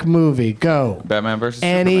Affleck movie. Go. Batman versus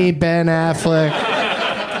Any Superman. Ben Affleck.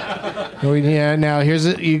 Yeah, now here's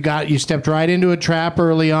it. You stepped right into a trap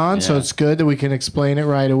early on, so it's good that we can explain it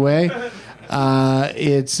right away. You got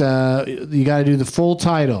to do the full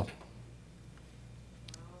title.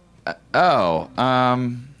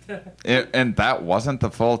 And that wasn't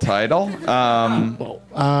the full title?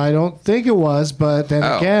 I don't think it was, but then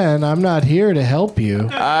again, I'm not here to help you.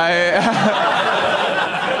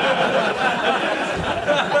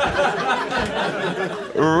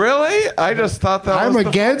 Really? I just thought that I'm was the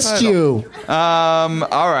against full title. you.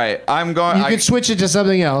 All right. I'm going. You could switch it to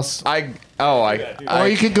something else. Or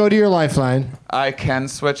you could go to your lifeline. I can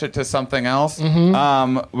switch it to something else.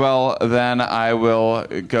 Mm-hmm. Well, then I will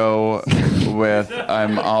go with.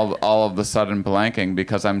 I'm all of the sudden blanking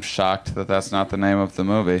because I'm shocked that that's not the name of the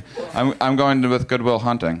movie. I'm going with Good Will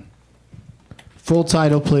Hunting. Full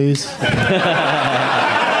title, please.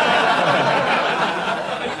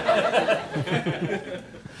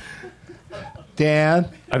 Dan?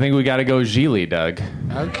 I think we got to go Gigli, Doug.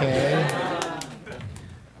 Okay.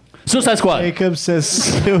 Suicide Squad. Jacob says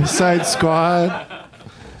Suicide Squad.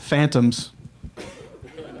 Phantoms.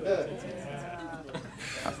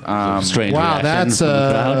 Strange. Wow, reaction that's from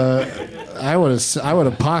the crowd. I would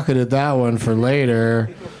have pocketed that one for later.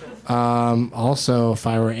 Also, if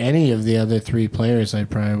I were any of the other three players, I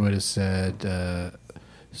probably would have said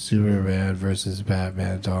Superman versus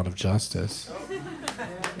Batman: Dawn of Justice.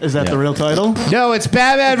 Is that the real title? No, it's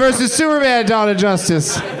Batman versus Superman: Dawn of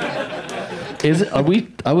Justice. Is it? Are we?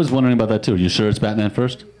 I was wondering about that too. Are you sure it's Batman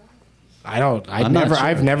first?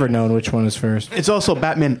 I've never known which one is first. It's also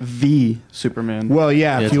Batman v Superman. Well,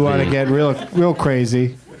 yeah, if you want to get real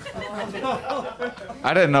crazy.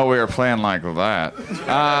 I didn't know we were playing like that.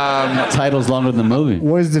 Title's longer than the movie.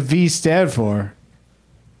 What does the V stand for?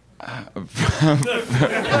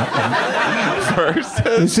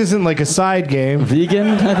 This isn't like a side game. Vegan,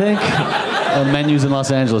 I think. Menus in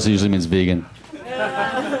Los Angeles usually means vegan.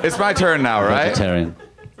 It's my turn now, right? Vegetarian.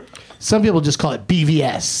 Some people just call it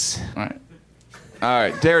BVS. All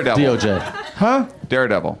right. Daredevil. DOJ. Huh?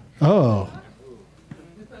 Daredevil. Oh.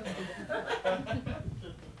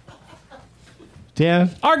 Dan?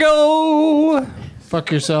 Argo!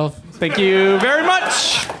 Fuck yourself. Thank you very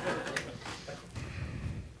much.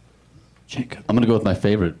 Jacob. I'm going to go with my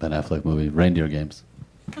favorite Ben Affleck movie, Reindeer Games.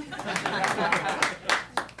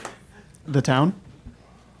 The Town?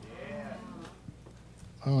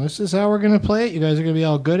 Oh, this is how we're going to play it? You guys are going to be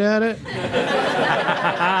all good at it?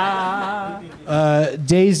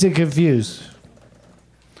 Dazed and Confused.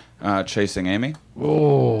 Chasing Amy.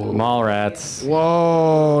 Whoa. Mallrats.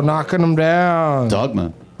 Whoa, knocking them down.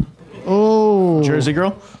 Dogma. Oh. Jersey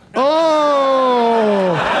Girl?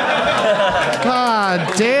 Oh.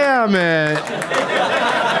 God damn it.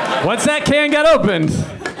 Once that can got opened.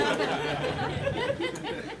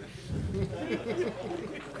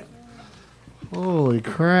 Holy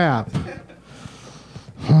crap.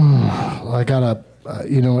 I gotta,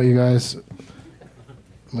 you know what, you guys? I'm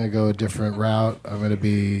gonna go a different route. I'm gonna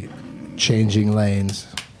be changing lanes.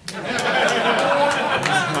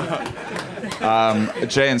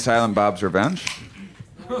 Jay and Silent Bob's Revenge.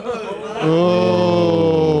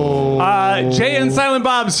 Jay and Silent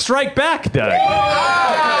Bob Strike Back, Doug.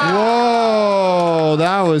 Whoa,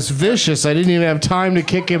 that was vicious. I didn't even have time to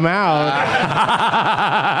kick him out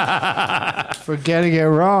for getting it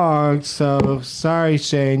wrong. So sorry,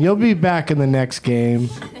 Shane. You'll be back in the next game.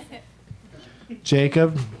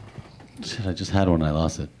 Jacob? Shit, I just had one and I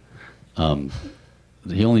lost it.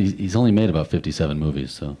 He's only made about 57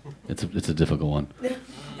 movies, so it's a difficult one.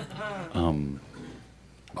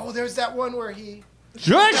 Oh, there's that one where he...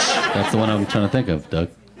 Shush! That's the one I'm trying to think of, Doug.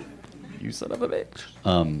 You son of a bitch.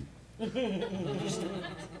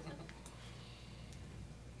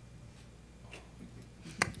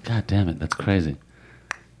 God damn it, that's crazy.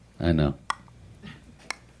 I know.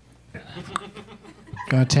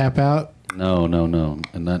 Gonna tap out? No, and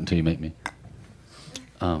not until you make me.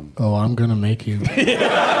 Oh, I'm gonna make you.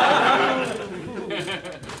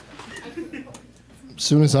 As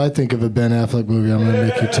soon as I think of a Ben Affleck movie, I'm gonna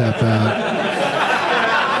make you tap out.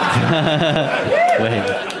 Wait,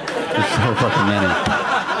 there's so fucking many.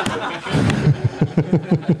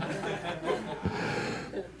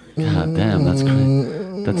 God damn, that's crazy.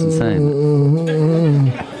 That's insane.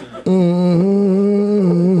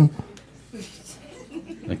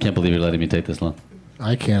 I can't believe you're letting me take this long.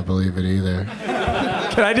 I can't believe it either.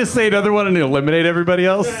 Can I just say another one and eliminate everybody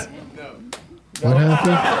else? What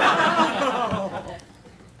happened?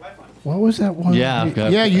 What was that one? Yeah,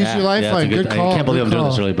 use your lifeline. Good call. I can't believe I'm doing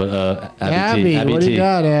this early, but Abby, what do you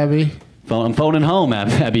got, Abby? I'm phoning home,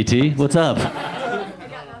 Abby T. What's up?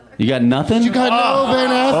 You got nothing? You got no Ben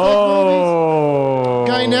Affleck movies?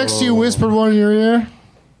 Guy next to you whispered one in your ear?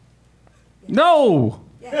 No!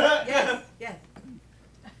 Yes. Yeah.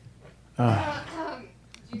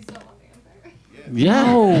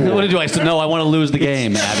 No. What do I say? No, I want to lose the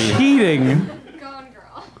game, Abby. Cheating. Gone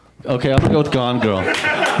Girl. Okay, I'm gonna go with Gone Girl.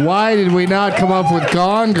 Why did we not come up with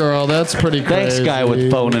Gone Girl? That's pretty crazy. Thanks, guy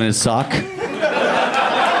with phone in his sock.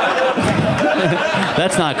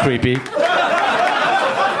 That's not creepy.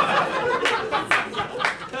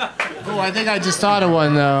 Oh, I think I just thought of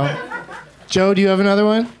one though. Joe, do you have another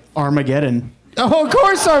one? Armageddon. Oh, of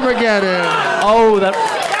course, Armageddon. Oh, that.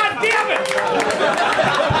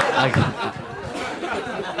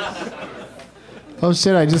 Oh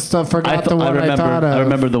shit! I just forgot the one I thought of. I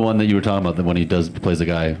remember the one that you were talking about. The one he plays the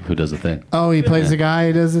guy who does the thing. Oh, he plays the guy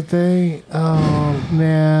who does the thing. Oh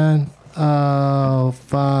man. Oh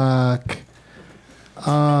fuck.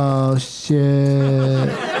 Oh shit.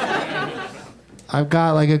 I've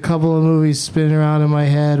got like a couple of movies spinning around in my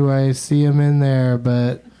head where I see him in there,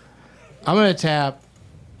 but I'm gonna tap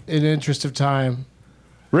in the interest of time.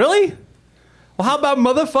 Really? Well, how about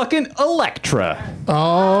motherfucking Elektra?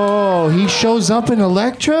 Oh, he shows up in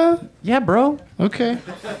Elektra? Yeah, bro. Okay.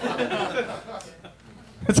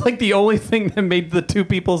 It's like the only thing that made the two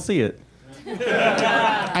people see it.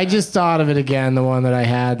 I just thought of it again, the one that I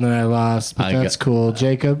had and then I lost, but that's cool.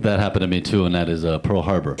 Jacob? That happened to me too, and that is Pearl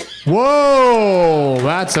Harbor. Whoa!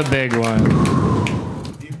 That's a big one.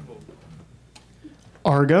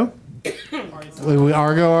 Argo?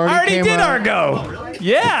 Argo already I already came did out. Argo.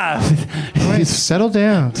 Yeah. All right, settle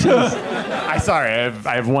down. I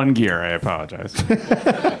have one gear. I apologize.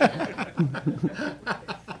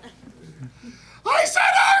 I said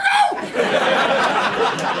Argo!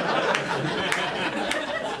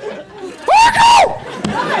 Argo!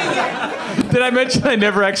 Did I mention I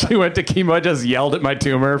never actually went to chemo? I just yelled at my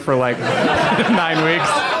tumor for like 9 weeks.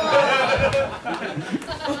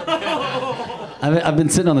 I've been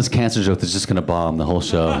sitting on this cancer joke that's just going to bomb the whole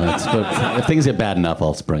show. But if things get bad enough,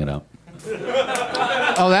 I'll bring it up.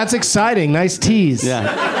 Oh, that's exciting. Nice tease. Yeah.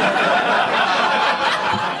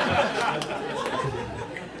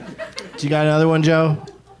 Do you got another one, Joe?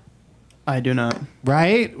 I do not.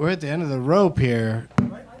 Right? We're at the end of the rope here.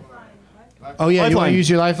 Oh, yeah. Lifeline. You want to use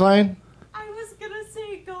your lifeline? I was gonna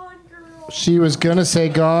say Gone Girl. She was going to say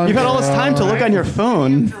Gone You've had all this Girl. time to look on your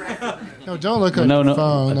phone. No, don't look on your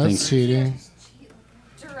phone. That's cheating.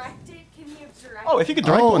 Oh, if you could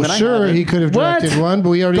direct one, then sure, I have it. he could have directed one, but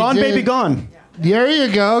we already Gone, did. Baby, Gone. There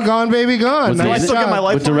you go. Gone, Baby, Gone. Do I Nice still get job. my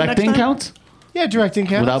lifeline With directing next time? counts? Yeah, directing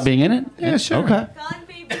counts. Without being in it? Yeah, sure. Okay. Gone,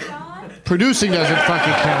 Baby, Gone. Producing doesn't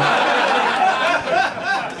fucking count.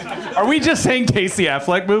 Are we just saying Casey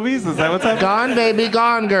Affleck movies? Is that what's happening? Gone, Baby,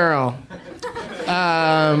 Gone, Girl. No,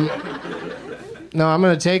 I'm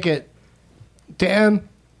going to take it. Dan?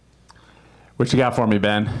 What you got for me,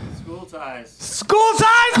 Ben? School ties. School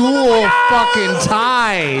ties! School fucking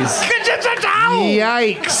ties.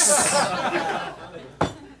 Yikes.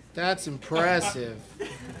 That's impressive.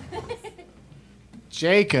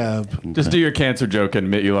 Jacob. Just do your cancer joke and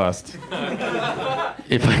admit you lost.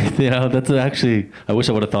 If that's actually. I wish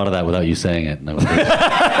I would have thought of that without you saying it. And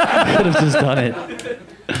I could have just done it.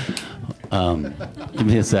 Give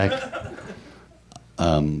me a sec.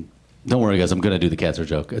 Don't worry, guys. I'm gonna do the cancer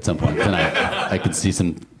joke at some point tonight. I can see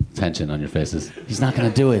some tension on your faces. He's not gonna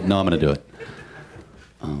do it. No, I'm gonna do it.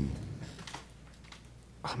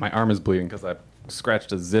 My arm is bleeding because I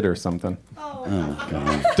scratched a zit or something. Oh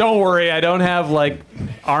God. Don't worry, I don't have like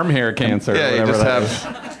arm hair cancer. Yeah, or you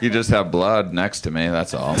whatever you just have blood next to me.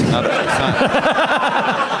 That's all. It's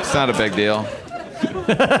not a big deal.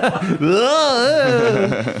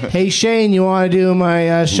 Hey Shane, you want to do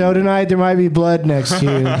my show tonight? There might be blood next to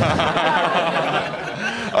you.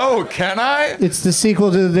 Oh, can I? It's the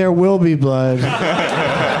sequel to There Will Be Blood.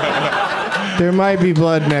 There might be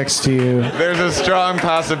blood next to you. There's a strong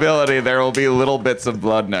possibility there will be little bits of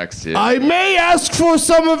blood next to you. I may ask for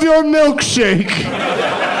some of your milkshake.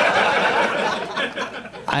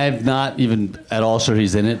 I'm not even at all sure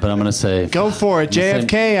he's in it, but I'm gonna say. Go for it,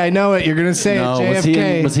 JFK. I know it. You're gonna say no, it,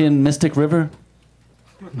 JFK. Was he in Mystic River?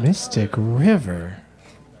 Mystic River.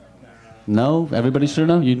 No, everybody sure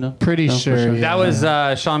know. You know. Pretty no, sure. That was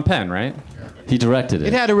Sean Penn, right? He directed it.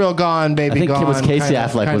 It had a real Gone Baby I think Gone. it was Casey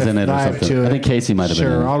Affleck was in it or vibe something. to it. I think Casey might have been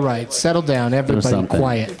in Sure. it. All right. Settle down. Everybody something.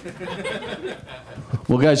 quiet.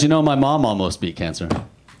 Well, guys, you know my mom almost beat cancer.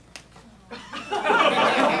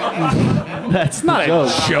 That's not a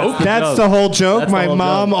joke. That's the whole joke. That's My the whole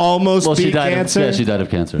mom joke. almost Well, she beat died cancer. yeah, she died of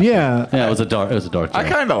cancer. Yeah. Yeah, it was a dark joke. I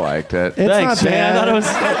kind of liked it. It's Thanks, not man. bad. I thought it was.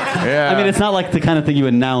 Yeah. I mean, it's not like the kind of thing you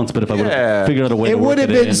announce, but if I would have figured out a way It to work would have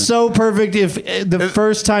it been in- so perfect if the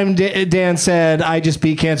first time Dan said, I just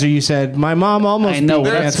beat cancer, you said, my mom almost I know, beat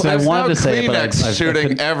that's cancer. what I wanted to say, but Kleenex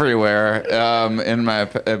shooting everywhere in my.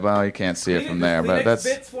 Well, you can't see it from there, but that's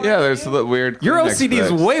there's the weird. Your Kleenex OCD is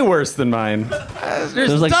bits. way worse than mine.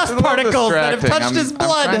 There's like- dust It's a little particles that have distracting. touched his I'm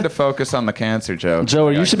blood. trying to focus on the cancer joke. Joe,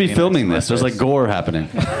 you should be Kleenex filming in my this. There's like face. gore happening.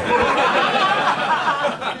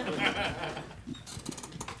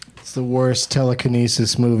 It's the worst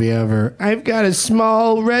telekinesis movie ever. I've got a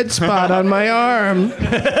small red spot on my arm.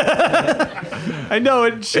 I know,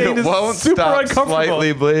 and Shane It is won't super stop uncomfortable.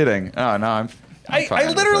 slightly bleeding. Oh no, I'm fine I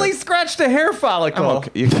with literally it. scratched a hair follicle. I'm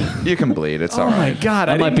okay. You can bleed. It's Oh all my right. god!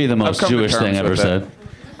 That might be the I've most come to Jewish thing terms ever with it. said.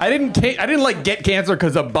 I didn't like get cancer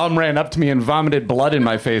because a bum ran up to me and vomited blood in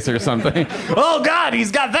my face or something. Oh God,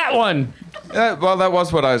 he's got that one. Well, that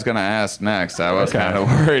was what I was going to ask next. I was kind of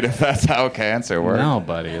worried if that's how cancer works. No,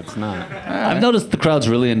 buddy, it's not. I've noticed the crowd's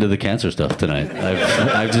really into the cancer stuff tonight.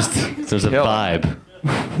 I've just there's a Kill vibe.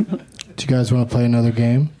 Do you guys want to play another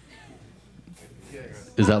game?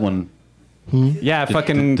 Is that one? Yeah, I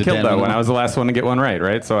fucking did killed Dan that win one. that? I was the last one to get one right,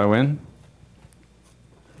 right? So I win.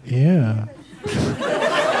 Yeah.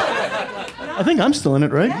 I think I'm still in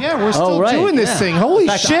it, right? Yeah, we're still right, doing this yeah. thing. Holy In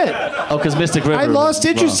fact, shit. Oh, because Mystic River. I lost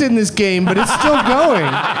interest in this game, but it's still going.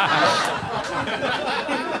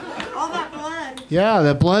 All that blood. Yeah,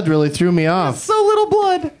 that blood really threw me off. So little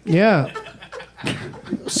blood. Yeah.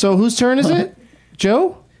 So whose turn is it?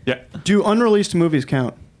 Joe? Yeah. Do unreleased movies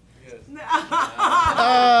count?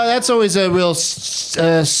 That's always a real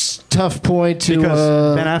tough point to.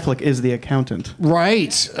 Because Ben Affleck is the accountant.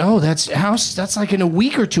 Right. Oh, that's like in a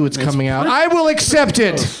week or two it's coming out. I will accept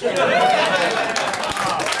it.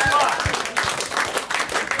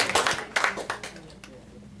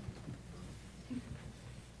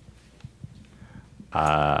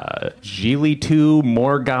 Geely 2,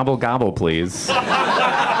 more gobble gobble, please.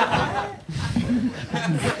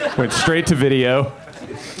 Went straight to video.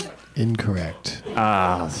 Incorrect.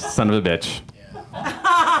 Ah, son of a bitch.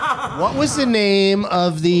 What was the name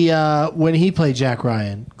of the when he played Jack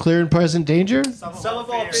Ryan? Clear and Present Danger?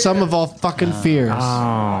 Some of all fucking fears.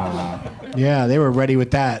 Oh. Yeah, they were ready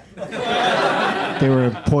with that. They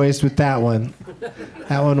were poised with that one.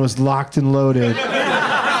 That one was locked and loaded.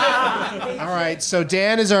 All right, so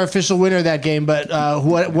Dan is our official winner of that game, but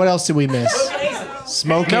what else did we miss?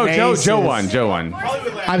 Smoking No, Aces. Joe won. Joe won.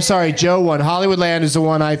 I'm sorry, Joe won. Hollywoodland is the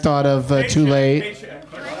one I thought of too late.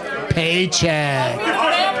 Paycheck.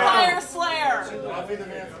 Vampire Slayer.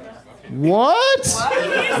 What?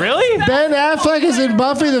 Really? Ben Affleck is in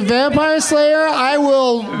Buffy the Vampire Slayer? I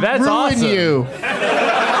will That's ruin awesome. you.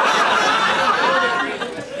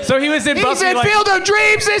 So he was in He's Buffy in like... Field of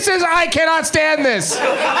Dreams. I cannot stand this.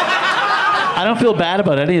 I don't feel bad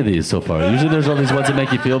about any of these so far. Usually there's all these ones that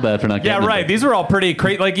make you feel bad for not Yeah, getting right. them. These were all pretty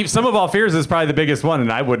crazy. Like, Some of All Fears is probably the biggest one,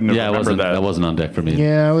 and I wouldn't have remembered that. That wasn't on deck for me.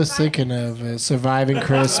 Yeah, I was thinking of Surviving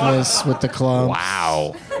Christmas with the Clumps.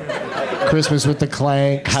 Wow. Christmas with the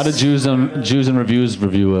Clanks. How did Jews and Reviews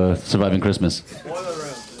review Surviving Christmas?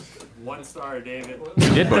 1 star, David. You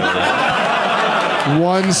did put it.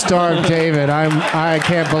 1 star of David. I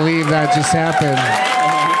can't believe that just happened.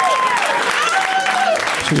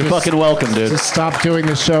 You're fucking welcome, dude. Just stop doing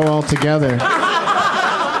the show altogether.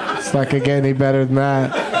 It's not gonna get any better than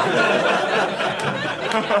that.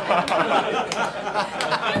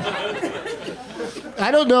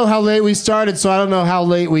 I don't know how late we started, so I don't know how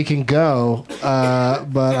late we can go.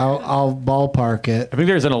 But I'll ballpark it. I think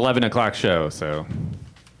there's an 11 o'clock show, so.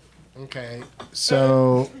 Okay.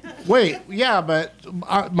 So, wait. Yeah, but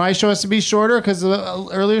my show has to be shorter because the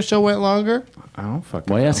earlier show went longer? I don't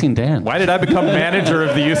fucking Why are you asking Dan? Why did I become manager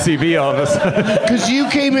of the UCB all of a sudden? Because you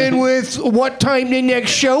came in with what time the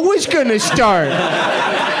next show was going to start.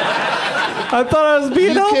 I thought I was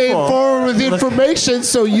being You came helpful. forward with information,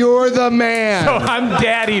 so you're the man. So I'm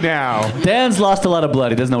daddy now. Dan's lost a lot of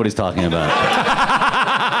blood. He doesn't know what he's talking about.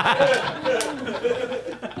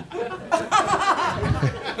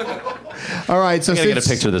 All right, so I gotta get a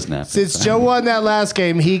picture of this now. Since Joe won that last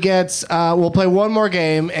game, he gets. We'll play one more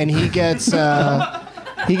game, and he gets.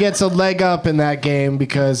 He gets a leg up in that game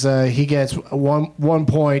because he gets one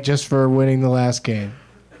point just for winning the last game.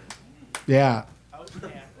 Yeah.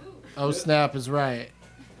 Oh snap is right.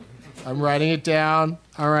 I'm writing it down.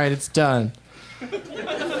 All right, it's done.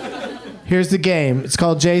 Here's the game. It's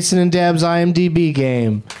called Jason and Deb's IMDb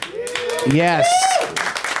game. Yes.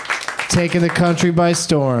 Taking the country by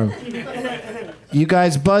storm. You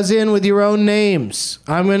guys buzz in with your own names.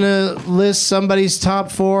 I'm going to list somebody's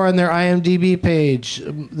top 4 on their IMDb page,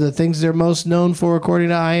 the things they're most known for according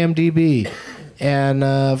to IMDb. And,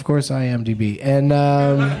 of course, IMDb. And,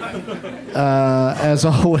 as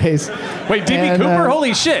always... Wait, DB Cooper?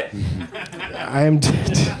 Holy shit.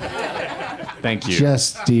 Thank you.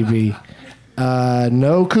 Just DB.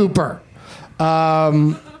 No Cooper.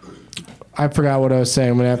 I forgot what I was saying.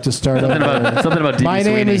 I'm going to have to start over. Something about DB My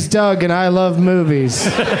name is Doug, and I love movies.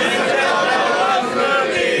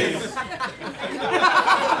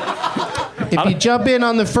 If you jump in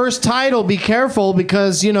on the first title, be careful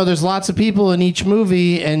because, you know, there's lots of people in each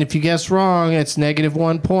movie, and if you guess wrong, it's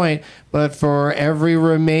 -1 point. But for every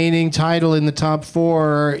remaining title in the top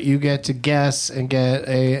 4, you get to guess and get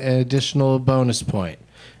an additional bonus point.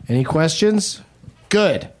 Any questions?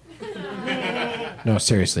 Good. No,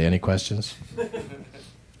 seriously, any questions?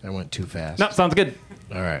 I went too fast. No, sounds good.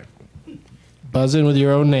 All right. Buzz in with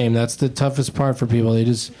your own name. That's the toughest part for people. They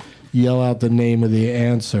just yell out the name of the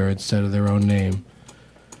answer instead of their own name.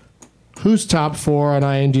 Whose top 4 on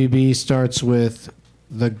IMDb starts with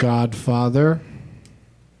The Godfather?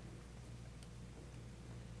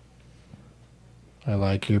 I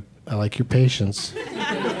like your patience.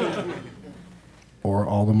 Or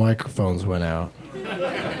all the microphones went out.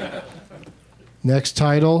 Next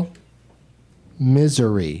title,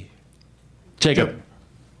 Misery. Jacob.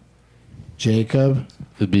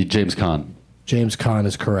 It'd be James Caan. James Caan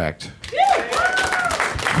is correct.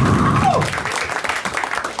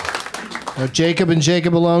 Now, Jacob and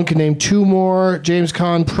Jacob alone can name 2 more James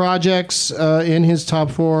Caan projects in his top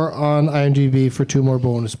 4 on IMDb for 2 more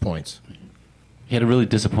bonus points. He had a really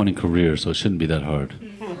disappointing career, so it shouldn't be that hard.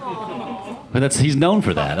 But he's known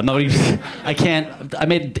for that. I made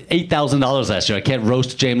 $8,000 last year. I can't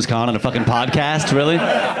roast James Caan on a fucking podcast, really?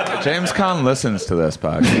 James Caan listens to this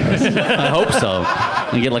podcast. I hope so.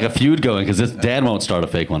 And get like a feud going because this Dan won't start a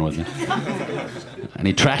fake one with me. I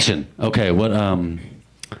need traction. Okay, what? I'm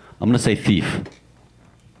gonna say Thief.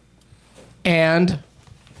 And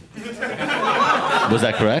was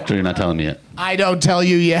that correct, or you're not telling me yet? I don't tell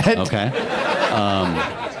you yet. Okay.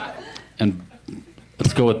 And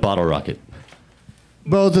let's go with Bottle Rocket.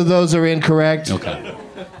 Both of those are incorrect. Okay.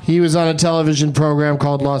 He was on a television program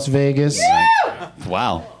called Las Vegas. Yeah!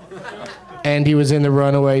 Wow. And he was in the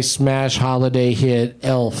runaway smash holiday hit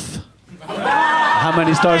Elf. How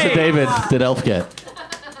many stars of David did Elf get?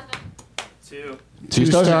 2. 2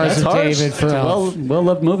 stars of David for Elf.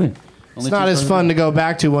 Well-loved movie. It's not as fun to go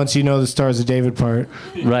back to once you know the Stars of David part.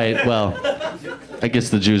 Right, well, I guess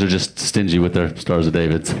the Jews are just stingy with their Stars of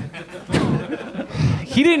Davids.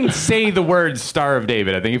 He didn't say the word Star of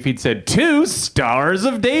David. I think if he'd said 2 Stars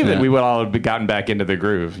of David, we would all have gotten back into the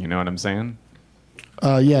groove. You know what I'm saying?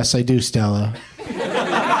 Yes, I do, Stella.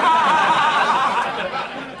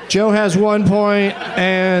 Joe has 1 point,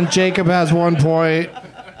 and Jacob has 1 point.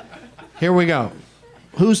 Here we go.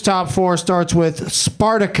 Whose top 4 starts with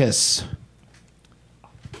Spartacus?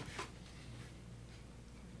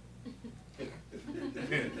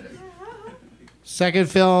 Second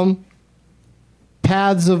film,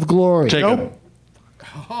 Paths of Glory. Jacob. Nope.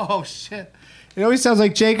 Oh, shit. It always sounds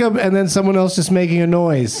like Jacob and then someone else just making a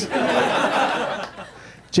noise.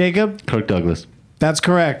 Jacob? Kirk Douglas. That's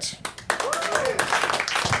correct.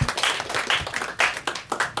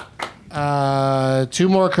 Two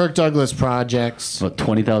more Kirk Douglas projects. About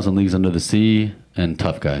 20,000 Leagues Under the Sea and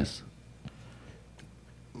Tough Guys.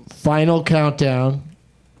 Final Countdown.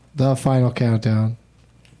 The Final Countdown.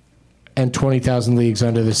 And 20,000 Leagues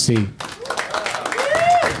Under the Sea.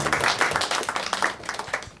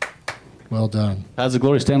 Well done. How's the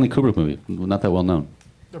Gloria Stanley Kubrick movie? Not that well known.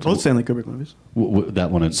 They're both Stanley Kubrick movies.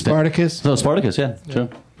 That one. Spartacus? No, Spartacus, yeah. Sure.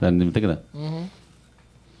 I didn't even think of that. Mm-hmm.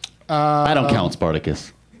 I don't count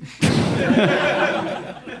Spartacus.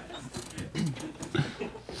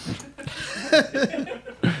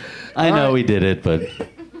 I know we did it, but...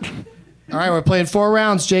 All right, we're playing 4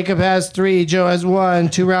 rounds. Jacob has 3. Joe has 1.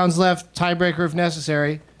 2 rounds left. Tiebreaker if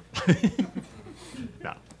necessary.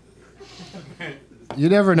 No. You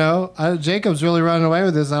never know. Jacob's really running away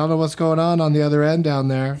with this. I don't know what's going on the other end down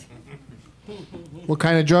there. What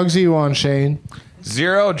kind of drugs are you on, Shane?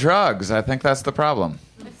 0 drugs. I think that's the problem.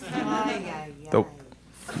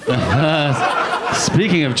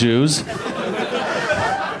 Speaking of Jews...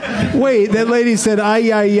 Wait, that lady said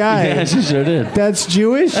ay, ay, ay. Yeah, she sure did. That's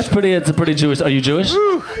Jewish? It's a pretty Jewish. Are you Jewish?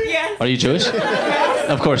 Yes. Are you Jewish?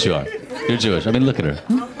 Of course you are. You're Jewish. I mean, look at her.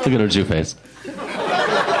 Look at her Jew face.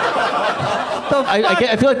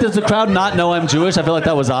 I feel like does the crowd not know I'm Jewish? I feel like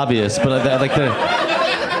that was obvious, but I like to...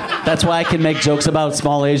 That's why I can make jokes about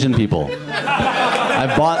small Asian people.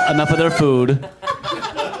 I've bought enough of their food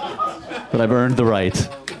that I've earned the right.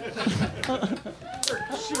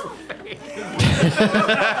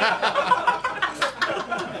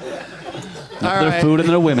 Their food and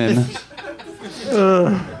their women.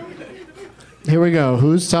 Here we go.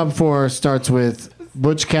 Whose top 4 starts with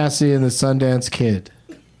Butch Cassidy and the Sundance Kid?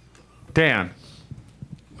 Dan.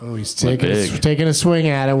 Oh, he's taking a swing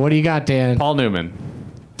at it. What do you got, Dan? Paul Newman.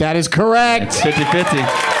 That is correct. It's 50-50.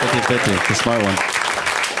 50-50. It's a smart one.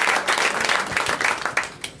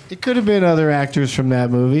 It could have been other actors from that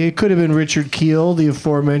movie. It could have been Richard Kiel, the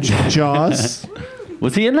aforementioned Jaws.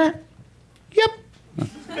 Was he in that? Yep.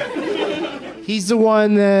 He's the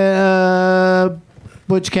one that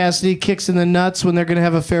Butch Cassidy kicks in the nuts when they're going to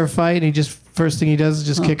have a fair fight, and first thing he does is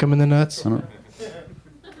just kick him in the nuts. All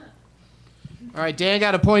right, Dan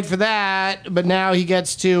got a point for that, but now he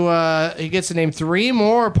gets to name 3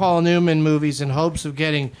 more Paul Newman movies in hopes of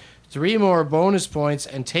getting 3 more bonus points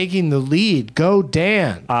and taking the lead. Go,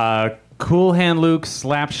 Dan. Cool Hand Luke,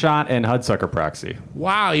 Slapshot, and Hudsucker Proxy.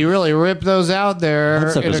 Wow, you really ripped those out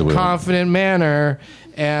there in a confident manner,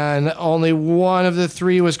 and only one of the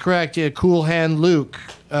 3 was correct. Yeah, Cool Hand Luke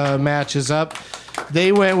matches up.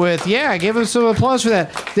 They went with, give them some applause for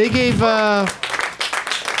that. They gave...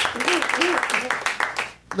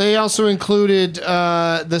 They also included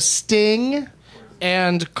The Sting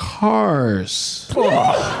and Cars.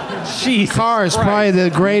 Jesus Cars, Christ. probably the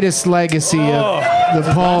greatest legacy of the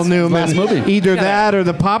Paul Newman movie. Either that or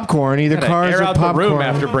the popcorn. Either Cars air or out popcorn. the room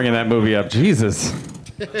after bringing that movie up. Jesus.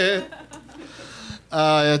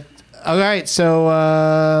 All right,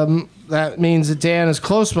 so that means that Dan is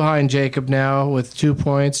close behind Jacob now with 2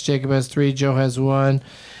 points. Jacob has 3, Joe has 1.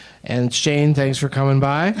 And Shane, thanks for coming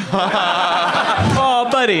by. Oh,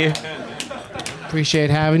 buddy.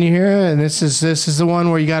 Appreciate having you here. And this is the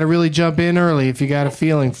one where you got to really jump in early if you got a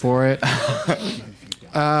feeling for it.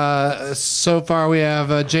 So far we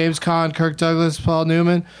have James Caan, Kirk Douglas, Paul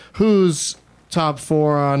Newman, whose top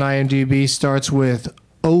 4 on IMDb starts with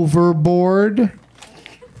Overboard.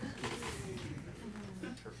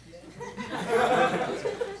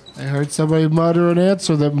 I heard somebody mutter an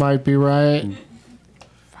answer that might be right.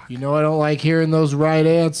 You know I don't like hearing those right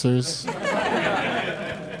answers.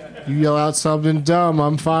 You yell out something dumb,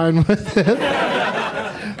 I'm fine with it.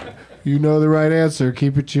 You know the right answer.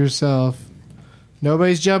 Keep it to yourself.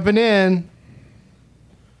 Nobody's jumping in.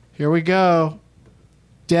 Here we go.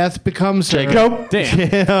 Death becomes her. Jacob.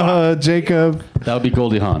 Damn. Jacob. That would be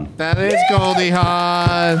Goldie Hawn. That is Goldie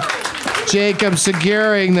Hawn. Jacob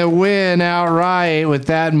securing the win outright with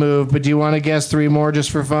that move. But do you want to guess 3 more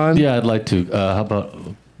just for fun? Yeah, I'd like to. How about...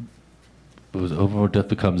 It was Overboard, Death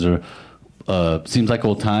Becomes Her, Seems Like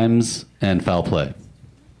Old Times, and Foul Play.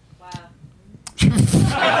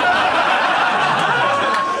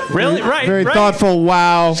 Really? Right. Very right. thoughtful.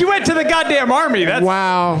 Wow. She went to the goddamn army. That's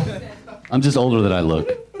wow. I'm just older than I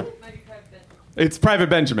look. It's Private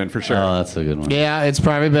Benjamin for sure. Oh, that's a good one. Yeah, it's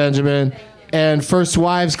Private Benjamin. And First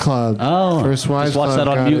Wives Club. Oh, First Wives just watched Club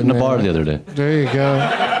that on mute in the bar the other day. There you go.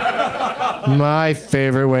 My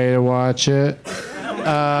favorite way to watch it.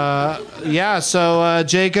 So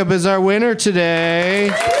Jacob is our winner today.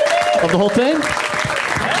 Of the whole thing?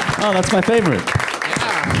 Oh, that's my favorite.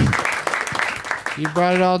 Yeah. You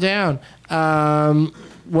brought it all down.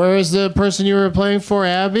 Where is the person you were playing for,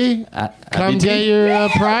 Abby? Come get your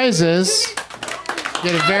prizes.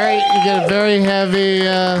 You get a very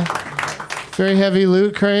heavy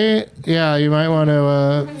loot crate. Yeah, you might want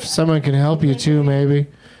to. Someone can help you too, maybe.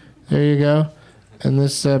 There you go. And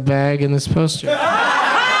this bag and this poster.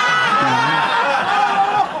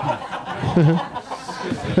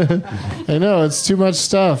 I know, it's too much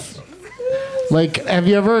stuff. Like, have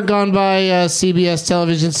you ever gone by CBS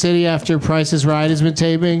Television City after Price is Right has been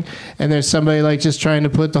taping, and there's somebody like just trying to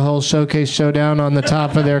put the whole Showcase Showdown on the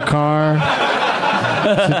top of their car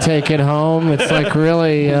to take it home? It's like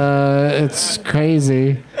really, it's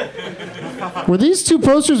crazy. Were these two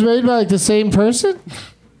posters made by like the same person?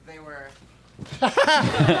 They were.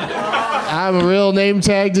 I'm a real name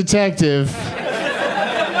tag detective.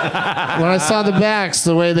 When I saw the backs,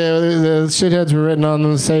 the way the shitheads were written on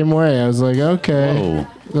them the same way, I was like, okay. Whoa.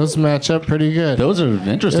 Those match up pretty good. Those are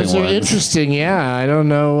interesting ones. Those are interesting, yeah. I don't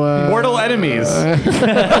know. Mortal enemies.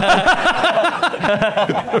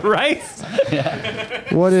 Right?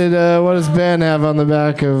 Yeah. What does Ben have on the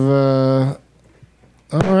back of...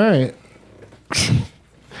 all right.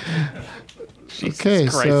 Okay,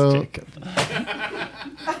 Christ, so... Jacob.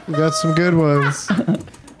 We got some good ones.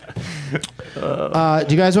 Do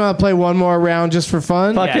you guys want to play one more round just for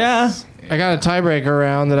fun? Fuck Yes. yeah. I got a tiebreaker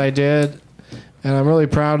round that I did, and I'm really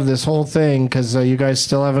proud of this whole thing because you guys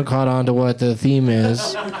still haven't caught on to what the theme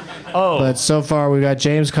is. Oh. But so far, we got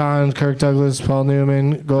James Caan, Kirk Douglas, Paul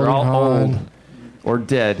Newman, Goldie all Hawn. old. Or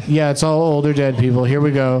dead. Yeah, it's all older dead people. Here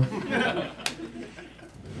we go.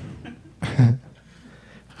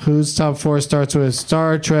 Whose top four starts with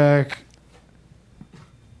Star Trek?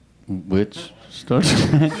 Which Star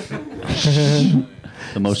Trek?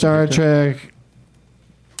 The motion Star picture? Trek.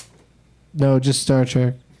 No, just Star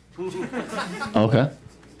Trek. Okay.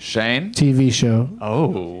 Shane? TV show.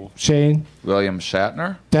 Oh. Shane? William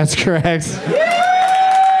Shatner? That's correct.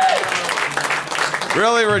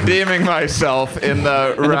 Really redeeming myself in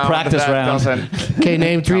the round. practice that round. doesn't- Okay,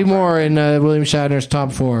 name three more in William Shatner's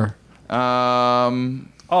top four.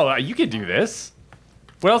 Oh, you could do this.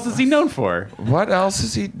 What else is he known for? What else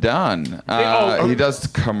has he done? oh. He does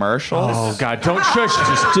commercials. Oh, God, don't shush.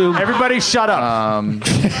 Just do. Everybody shut up.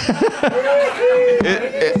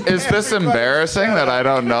 Is this embarrassing that I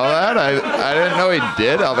don't know that? I didn't know he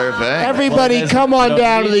did other things. Everybody, come on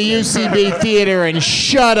down to the UCB theater and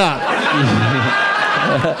shut up.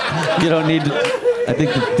 You don't need to... I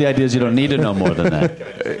think the idea is you don't need to know more than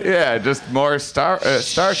that. Yeah, just more Star Trek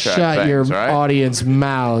Shut things, your right? audience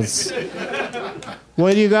mouths.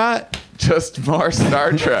 What do you got? Just more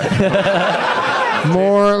Star Trek.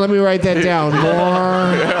 More. Let me write that down.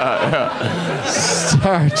 More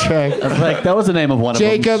Star Trek. Like, that was the name of one of them.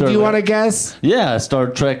 Jacob, do you want to guess? Yeah, Star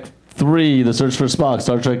Trek 3, The Search for Spock.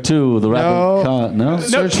 Star Trek 2, The Rapid... No? No,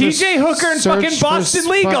 TJ Hooker and fucking Boston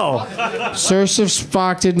Legal. Search of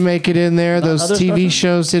Spock didn't make it in there. Those other TV Star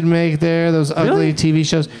shows didn't make it there. Those ugly TV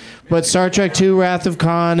shows. But Star Trek 2, Wrath of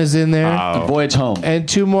Khan is in there. And Voyage Home. And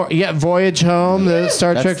two more. Yeah, Voyage Home, the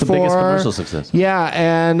Star That's Trek the 4. biggest commercial success. Yeah,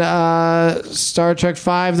 and Star Trek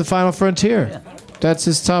 5, The Final Frontier. Yeah. That's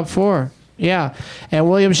his top four. Yeah. And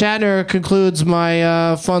William Shatner concludes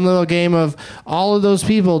my fun little game of all of those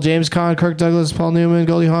people, James Caan, Kirk Douglas, Paul Newman,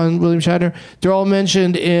 Goldie Hawn, William Shatner. They're all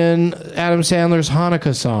mentioned in Adam Sandler's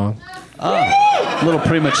Hanukkah song. A little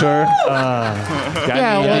premature.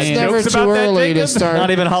 Yeah, well, it's never too early to start.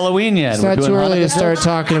 Not even Halloween yet. It's not too early to start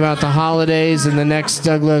talking about the holidays and the next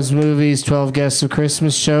Douglas Movies 12 Guests of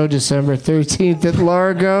Christmas show, December 13th at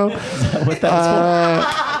Largo. What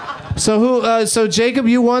that was for? So Jacob,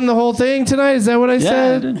 you won the whole thing tonight? Is that what I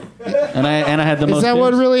said? I did. And I had the most. Is that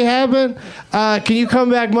what really happened? Can you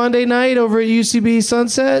come back Monday night over at UCB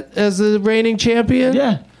Sunset as the reigning champion?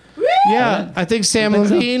 Yeah. Yeah, I think Sam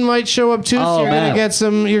Levine might show up too. Oh, so you're man. gonna get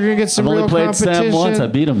some. You're gonna get some I've real only played competition. Sam once. I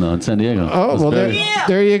beat him though in San Diego. Oh well,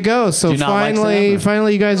 there you go. So Do you not like finally, Sam,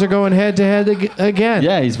 you guys are going head to head again.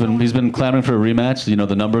 Yeah, he's been clamoring for a rematch. You know,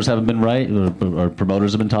 the numbers haven't been right. Our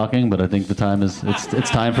promoters have been talking, but I think the time is it's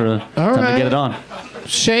time for time to get it on.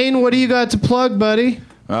 Shane, what do you got to plug, buddy?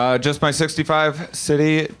 Just my 65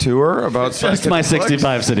 city tour about Just my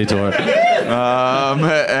 65 city tour.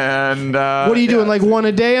 And what are you doing? Like one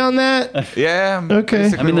a day on that? Yeah. Okay.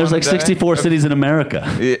 I mean, there's like 64 cities in America.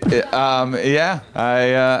 Yeah.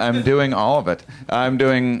 I'm doing all of it. I'm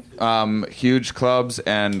doing huge clubs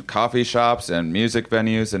and coffee shops and music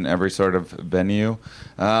venues and every sort of venue.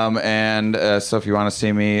 And so if you want to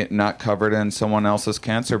see me not covered in someone else's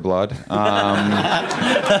cancer blood, come out.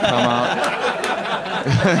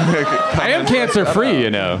 I am cancer-free, you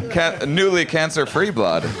know. Newly cancer-free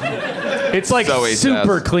blood. It's like Zoe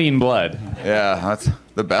super says. clean blood. Yeah,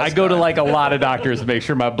 the best. I go to kind. like a lot of doctors to make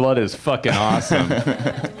sure my blood is fucking awesome.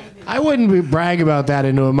 I wouldn't brag about that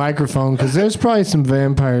into a microphone because there's probably some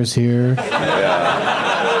vampires here.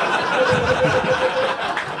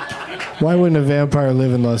 Why wouldn't a vampire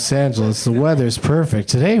live in Los Angeles? The weather's perfect.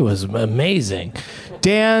 Today was amazing.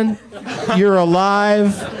 Dan, you're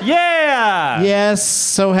alive. Yeah. Yes,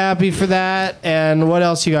 so happy for that. And what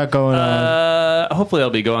else you got going on? Hopefully I'll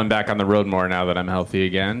be going back on the road more now that I'm healthy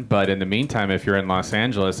again. But in the meantime, if you're in Los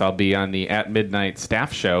Angeles, I'll be on the At Midnight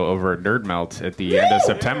staff show over at Nerd Melt at the end of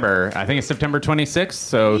September. I think it's September 26th.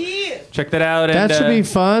 So check that out. That should be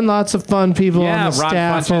fun. Lots of fun people on the Ron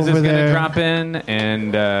staff Funches over is there. going to drop in.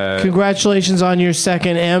 And congratulations on your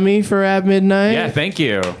second Emmy for At Midnight. yeah, thank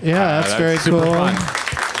you. Yeah, that's very super cool. Fun.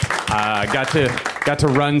 Got to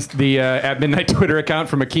run the At Midnight Twitter account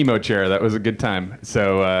from a chemo chair. That was a good time.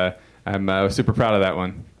 So I'm super proud of that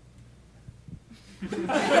one.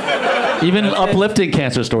 Even uplifting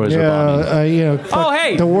cancer stories are bombing.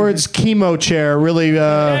 Hey! The words chemo chair really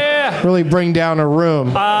really bring down a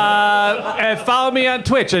room. Follow me on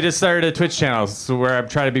Twitch. I just started a Twitch channel where I'm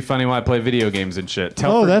trying to be funny while I play video games and shit.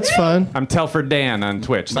 Telfer, that's fun. I'm Telfer Dan on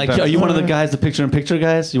Twitch. Like, are you one of the guys, the picture-in-picture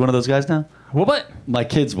guys? You one of those guys now? What? My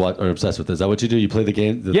kids are obsessed with this. Is that what you do? You play the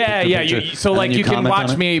game? Yeah. So like you can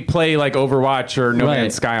watch me play like Overwatch or No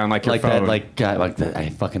Man's Sky on like your phone. That guy, I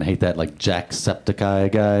fucking hate that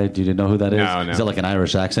Jacksepticeye guy. Do you know who that is? No. He's got like an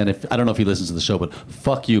Irish accent. I don't know if he listens to the show, but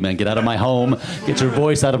fuck you, man. Get out of my home. Get your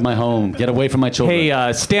voice out of my home. Get away from my children. Hey,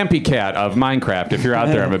 Stampy Cat of Minecraft, if you're out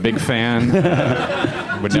there, I'm a big fan.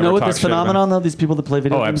 Do you know what this phenomenon though? These people that play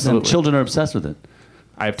video games, absolutely. and children are obsessed with it.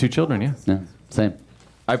 I have 2 children. Yeah. Yeah. Same.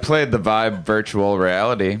 I played the Vive virtual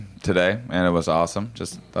reality today, and it was awesome.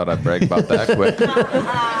 Just thought I'd brag about that quick.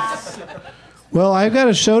 Well, I've got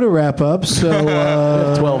a show to wrap up,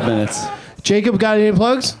 so 12 minutes. Jacob, got any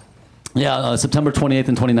plugs? Yeah, September 28th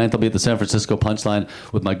and 29th, I'll be at the San Francisco Punchline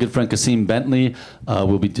with my good friend Kasim Bentley.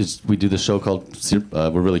 We do this show called, we're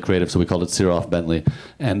really creative, so we called it Sirof Bentley.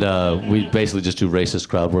 And we basically just do racist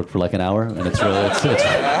crowd work for like an hour. And it's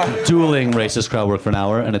dueling racist crowd work for an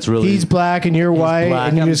hour. And it's really... He's black and you're white, black,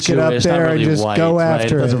 and you I'm just get up Jewish, there not really and just white, go right?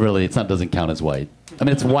 after It doesn't count as white. I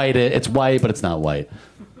mean, it's white, but it's not white.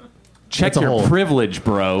 Check your privilege,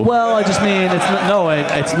 bro. Well, I just mean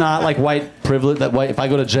it's not like white privilege. That white. If I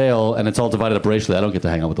go to jail and it's all divided up racially, I don't get to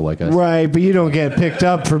hang out with the white guys. Right, but you don't get picked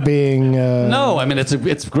up for being. No, I mean it's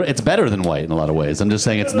better than white in a lot of ways. I'm just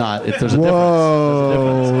saying it's not. There's a difference.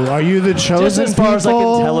 Whoa, are you the chosen Just as far as like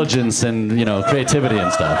people? intelligence and creativity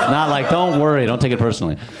and stuff. Not like don't worry, don't take it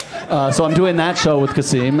personally. So I'm doing that show with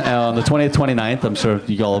Kasim on the 20th, 29th. I'm sure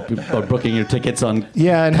you all are booking your tickets on.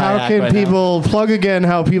 Yeah, and how Kayak can right people plug again?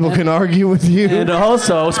 How people can argue with you? And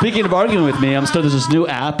also, speaking of arguing with me, there's this new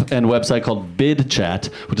app and website called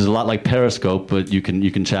BidChat, which is a lot like Periscope, but you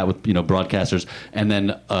can chat with broadcasters. And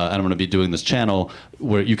then I'm going to be doing this channel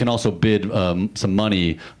where you can also bid some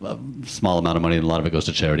money, a small amount of money, and a lot of it goes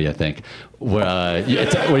to charity, I think. Where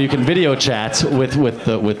you can video chat with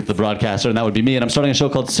the broadcaster, and that would be me. And I'm starting a show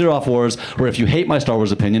called Sirof Wars, where if you hate my Star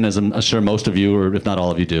Wars opinion, as I'm sure most of you, or if not all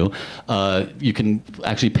of you do, you can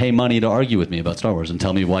actually pay money to argue with me about Star Wars and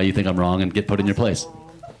tell me why you think I'm wrong and get put in your place.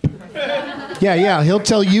 Yeah, he'll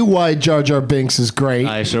tell you why Jar Jar Binks is great.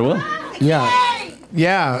 I sure will.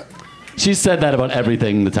 Yeah. She's said that about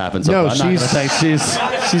everything that's happened so far.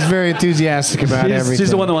 She's very enthusitic about everything.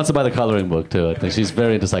 She's the one that wants to buy the coloring book too. I think she's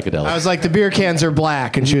very into psychedelics. I was like, the beer cans are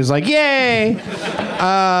black, and she was like, yay!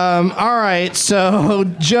 All right, so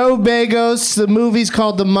Joe Begos, the movie's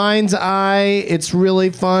called The Mind's Eye. It's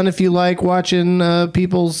really fun if you like watching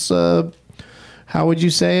people's, how would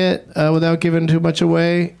you say it without giving too much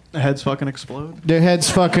away? Heads fucking explode. Their heads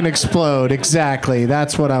fucking explode. Exactly.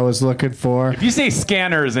 That's what I was looking for. If you say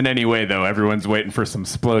scanners in any way, though, everyone's waiting for some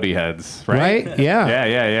splody heads, right? Right? Yeah.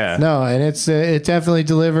 Yeah. No, and it definitely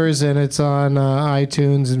delivers, and it's on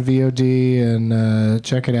iTunes and VOD, and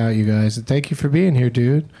check it out, you guys. And thank you for being here,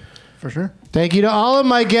 dude. For sure. Thank you to all of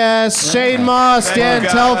my guests, Shane Mauss, Dan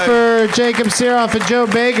Telfer, Jacob Sirof, and Joe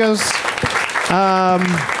Begos.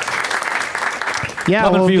 Yeah,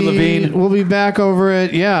 we'll be back over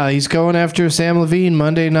it. Yeah, he's going after Sam Levine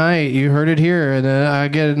Monday night. You heard it here. And I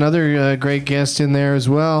get another great guest in there as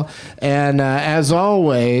well. And as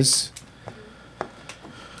always,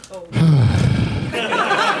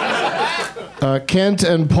 Kent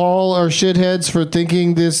and Paul are shitheads for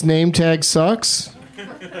thinking this name tag sucks.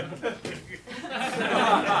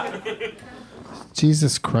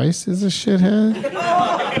 Jesus Christ is a shithead?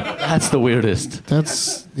 That's the weirdest.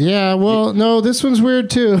 No, this one's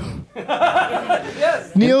weird too.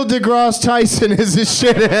 Yes. Neil deGrasse Tyson is a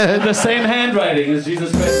shithead. The same handwriting as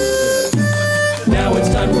Jesus Christ. Now it's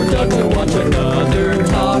time for Doug to watch another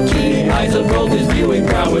talkie. Eyes of gold, his viewing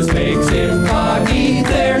prowess makes him